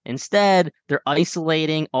it. Instead, they're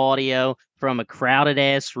isolating audio from a crowded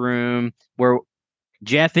ass room where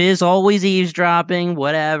Jeff is always eavesdropping,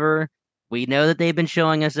 whatever. We know that they've been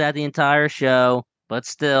showing us that the entire show, but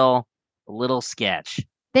still a little sketch.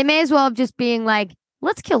 They may as well have just being like,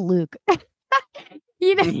 let's kill Luke.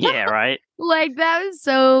 You know? Yeah, right. Like, that was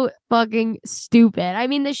so fucking stupid. I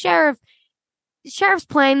mean, the sheriff's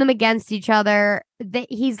playing them against each other.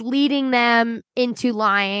 He's leading them into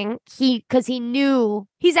lying. Because he knew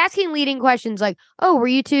he's asking leading questions like, "Oh, were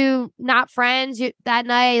you two not friends that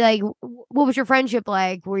night? Like, what was your friendship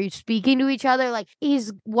like? Were you speaking to each other?" Like,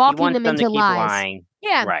 he's walking them into lies. Lying.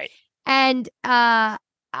 Yeah, right. And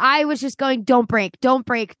I was just going, "Don't break, don't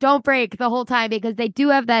break, don't break" the whole time, because they do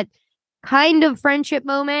have that kind of friendship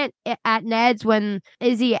moment at Ned's when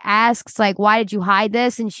Izzy asks, like, why did you hide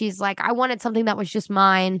this? And she's like, I wanted something that was just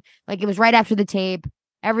mine. Like, it was right after the tape.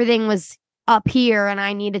 Everything was up here and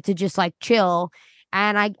I needed to just like chill.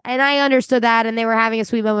 And I understood that, and they were having a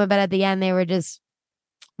sweet moment, but at the end they were just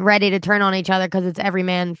ready to turn on each other because it's every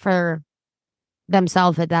man for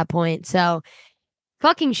themselves at that point. So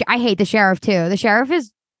fucking I hate the sheriff too. The sheriff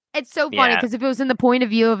it's so funny because if it was in the point of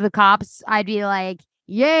view of the cops, I'd be like,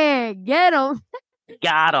 yeah, get them.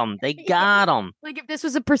 Got them. They got them. Like, if this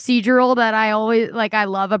was a procedural that I always like, I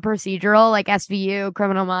love a procedural like SVU,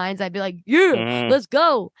 Criminal Minds, I'd be like, yeah, let's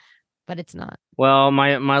go. But it's not. Well,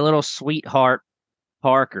 my little sweetheart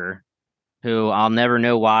Parker, who I'll never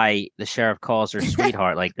know why the sheriff calls her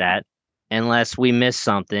sweetheart like that, unless we miss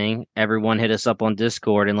something. Everyone hit us up on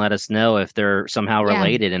Discord and let us know if they're somehow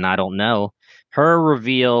related, and I don't know. Her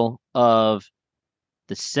reveal of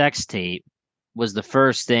the sex tape was the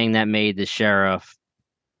first thing that made the sheriff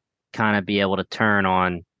kind of be able to turn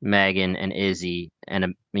on Megan and Izzy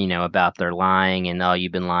and, about their lying and, oh,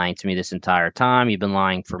 you've been lying to me this entire time. You've been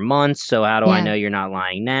lying for months. So how do I know you're not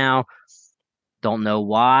lying now? Don't know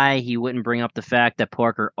why he wouldn't bring up the fact that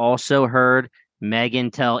Parker also heard Megan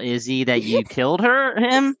tell Izzy that you killed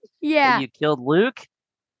him. Yeah. That you killed Luke.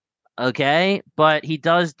 Okay, but he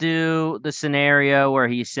does do the scenario where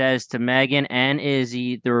he says to Megan and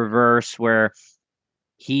Izzy the reverse, where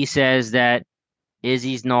he says that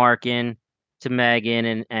Izzy's narking to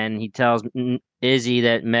Megan, and he tells Izzy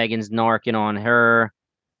that Megan's narking on her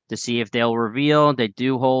to see if they'll reveal. They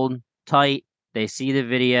do hold tight. They see the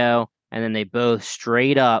video, and then they both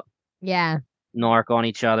straight up narc on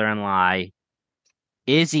each other and lie.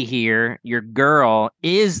 Izzy here, your girl,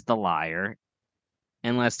 is the liar.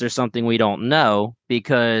 Unless there's something we don't know,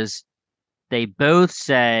 because they both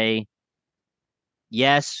say,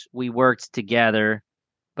 yes, we worked together,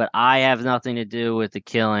 but I have nothing to do with the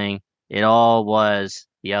killing. It all was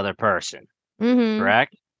the other person.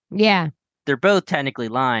 Correct? Yeah. They're both technically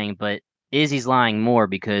lying, but Izzy's lying more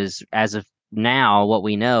because as of now, what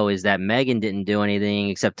we know is that Megan didn't do anything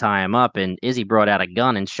except tie him up, and Izzy brought out a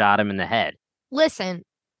gun and shot him in the head. Listen,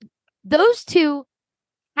 those two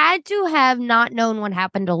had to have not known what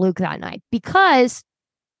happened to Luke that night, because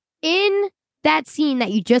in that scene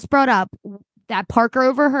that you just brought up, that Parker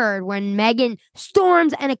overheard when Megan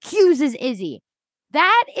storms and accuses Izzy,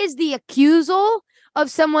 that is the accusal of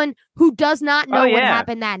someone who does not know what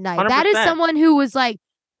happened that night. 100%. That is someone who was like,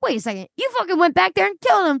 wait a second, you fucking went back there and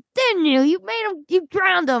killed him, didn't you? You made him, you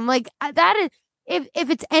drowned him. Like, that is, if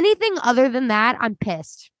it's anything other than that, I'm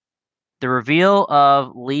pissed. The reveal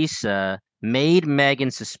of Lisa made Megan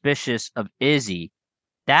suspicious of Izzy.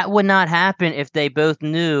 That would not happen if they both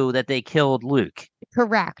knew that they killed Luke.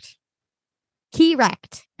 Correct.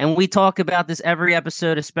 And we talk about this every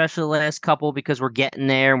episode, especially the last couple, because we're getting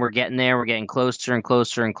there and we're getting closer and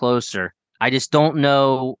closer and closer. I just don't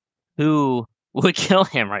know who would kill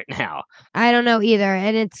him right now. I don't know either.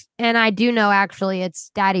 And I do know, actually, it's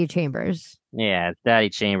Daddy Chambers. Yeah, Daddy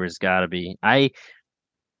Chambers gotta be.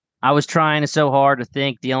 I was trying so hard to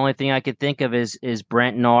think. The only thing I could think of is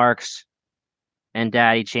Brent Narks and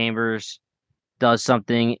Daddy Chambers does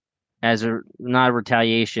something as a not a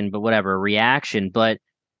retaliation, but whatever, a reaction. But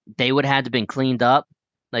they would have had to been cleaned up.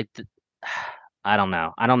 Like, I don't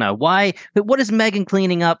know. I don't know why. What is Megan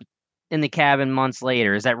cleaning up in the cabin months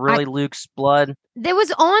later? Is that really Luke's blood? That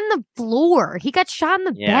was on the floor. He got shot in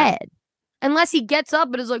the Yeah. bed. Unless he gets up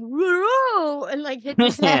and is like, whoa, and like hits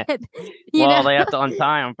his head. Well, they have to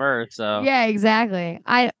untie him first. So yeah, exactly.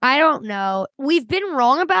 I don't know. We've been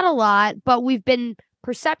wrong about a lot, but we've been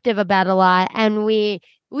perceptive about a lot, and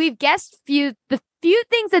we've guessed the few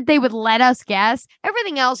things that they would let us guess.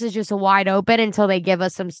 Everything else is just a wide open until they give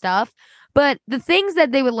us some stuff. But the things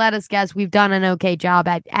that they would let us guess, we've done an okay job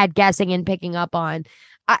at guessing and picking up on.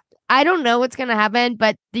 I don't know what's gonna happen,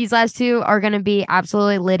 but these last two are gonna be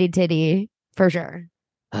absolutely litty titty for sure.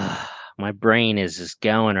 my brain is just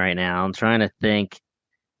going right now. I'm trying to think.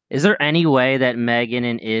 Is there any way that Megan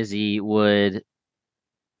and Izzy would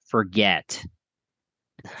forget?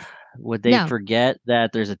 Would they No. forget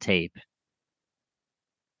that there's a tape?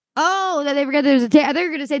 Oh, that they forget there's a tape. I thought you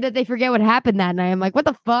were gonna say that they forget what happened that night. I'm like, what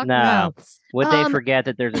the fuck? No. Would they Um, forget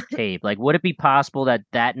that there's a tape? Like, would it be possible that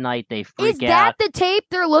that night they Is freak that out? the tape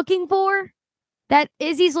they're looking for? That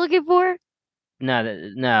Izzy's looking for?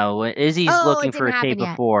 No, no. Izzy's Oh, looking it for didn't a tape happen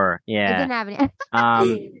yet. before. It Yeah. didn't happen yet.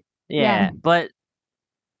 Yeah. Yeah. But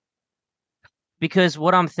because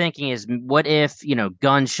what I'm thinking is, what if,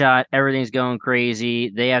 gunshot, everything's going crazy.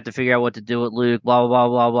 They have to figure out what to do with Luke, blah, blah,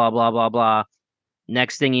 blah, blah, blah, blah, blah.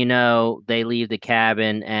 Next thing you know, they leave the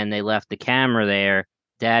cabin and they left the camera there.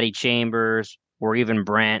 Daddy Chambers or even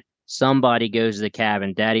Brent, somebody goes to the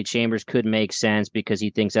cabin. Daddy Chambers could make sense because he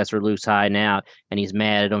thinks that's where Luke's hiding out, and he's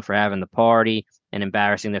mad at him for having the party and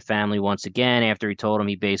embarrassing the family once again after he told him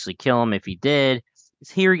he'd basically kill him if he did.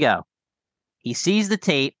 So here we go. He sees the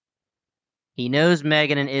tape. He knows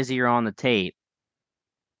Megan and Izzy are on the tape.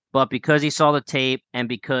 But because he saw the tape and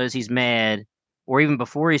because he's mad, or even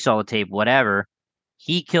before he saw the tape, whatever,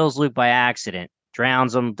 he kills Luke by accident,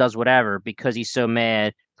 drowns him, does whatever because he's so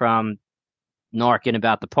mad from narking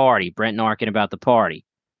about the party, Brent narking about the party.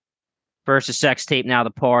 First the sex tape, now the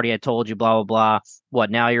party. I told you, blah blah blah. What?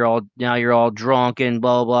 Now you're all drunk and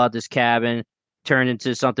blah blah blah. At this cabin turned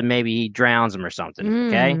into something. Maybe he drowns him or something.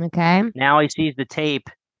 Okay. Okay. Now he sees the tape,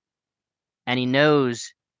 and he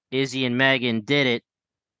knows Izzy and Megan did it,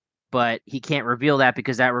 but he can't reveal that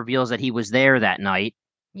because that reveals that he was there that night.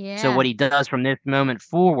 Yeah. So what he does from this moment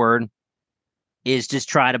forward is just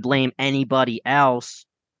try to blame anybody else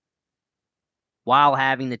while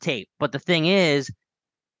having the tape. But the thing is,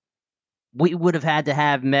 we would have had to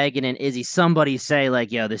have Megan and Izzy, somebody say like,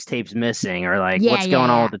 yo, this tape's missing, or like, what's going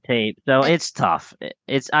on with the tape? So it's tough.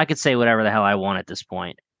 I could say whatever the hell I want at this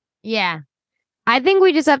point. Yeah. I think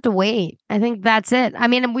we just have to wait. I think that's it. I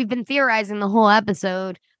mean, we've been theorizing the whole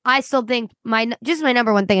episode. I still think my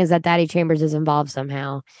number one thing is that Daddy Chambers is involved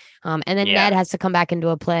somehow. And then Ned has to come back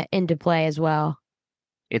into play as well.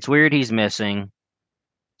 It's weird he's missing.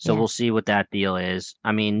 So we'll see what that deal is.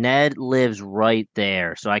 I mean, Ned lives right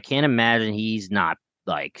there, so I can't imagine he's not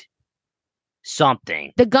like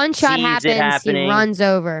something. The gunshot happens, he runs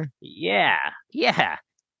over. Yeah.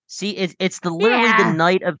 See, it's literally the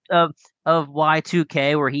night of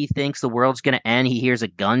Y2K where he thinks the world's gonna end. He hears a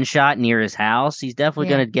gunshot near his house. He's definitely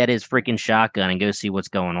gonna get his freaking shotgun and go see what's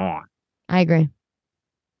going on. I agree.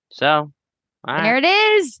 So there it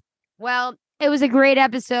is. Well, it was a great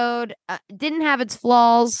episode. Didn't have its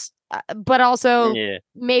flaws, but also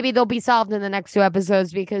maybe they'll be solved in the next two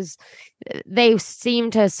episodes because they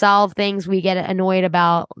seem to solve things we get annoyed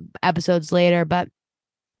about episodes later. But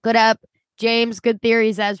good up, James. Good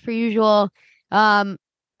theories as per usual.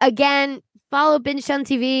 Again, follow Binge on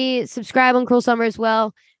TV. Subscribe on Cruel Summer as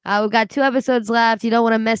well. We've got 2 episodes left. You don't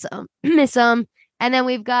want to miss them. And then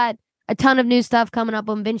we've got a ton of new stuff coming up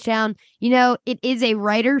on Bingetown. It is a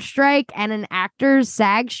writer's strike and an actor's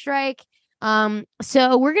SAG strike.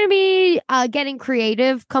 So we're going to be getting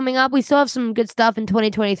creative coming up. We still have some good stuff in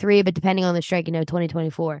 2023, but depending on the strike,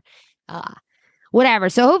 2024. Whatever.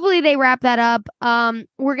 So hopefully they wrap that up.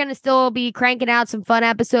 We're going to still be cranking out some fun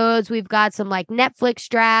episodes. We've got some like Netflix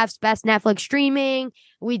drafts, best Netflix streaming.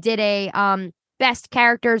 We did a best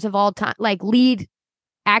characters of all time, like lead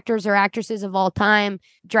actors or actresses of all time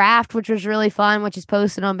draft, which was really fun, which is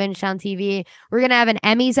posted on Bingetown TV. We're going to have an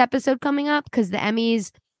Emmys episode coming up because the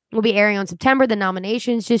Emmys will be airing on September. The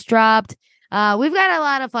nominations just dropped. We've got a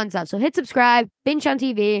lot of fun stuff. So hit subscribe, Bingetown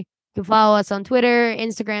TV. You can follow us on Twitter,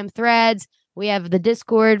 Instagram, Threads. We have the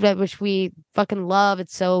Discord, which we fucking love.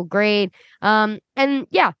 It's so great. And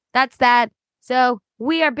yeah, that's that. So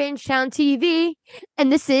We are Binge Town TV,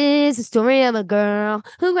 and this is the story of a girl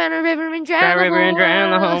who ran a river and drowned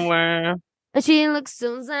the whole world. And she looks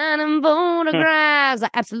so sad in photographs. I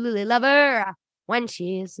absolutely love her when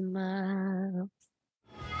she smiles.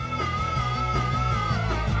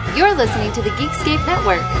 You're listening to the Geekscape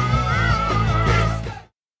Network.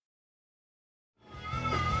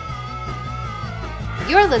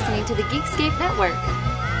 You're listening to the Geekscape Network.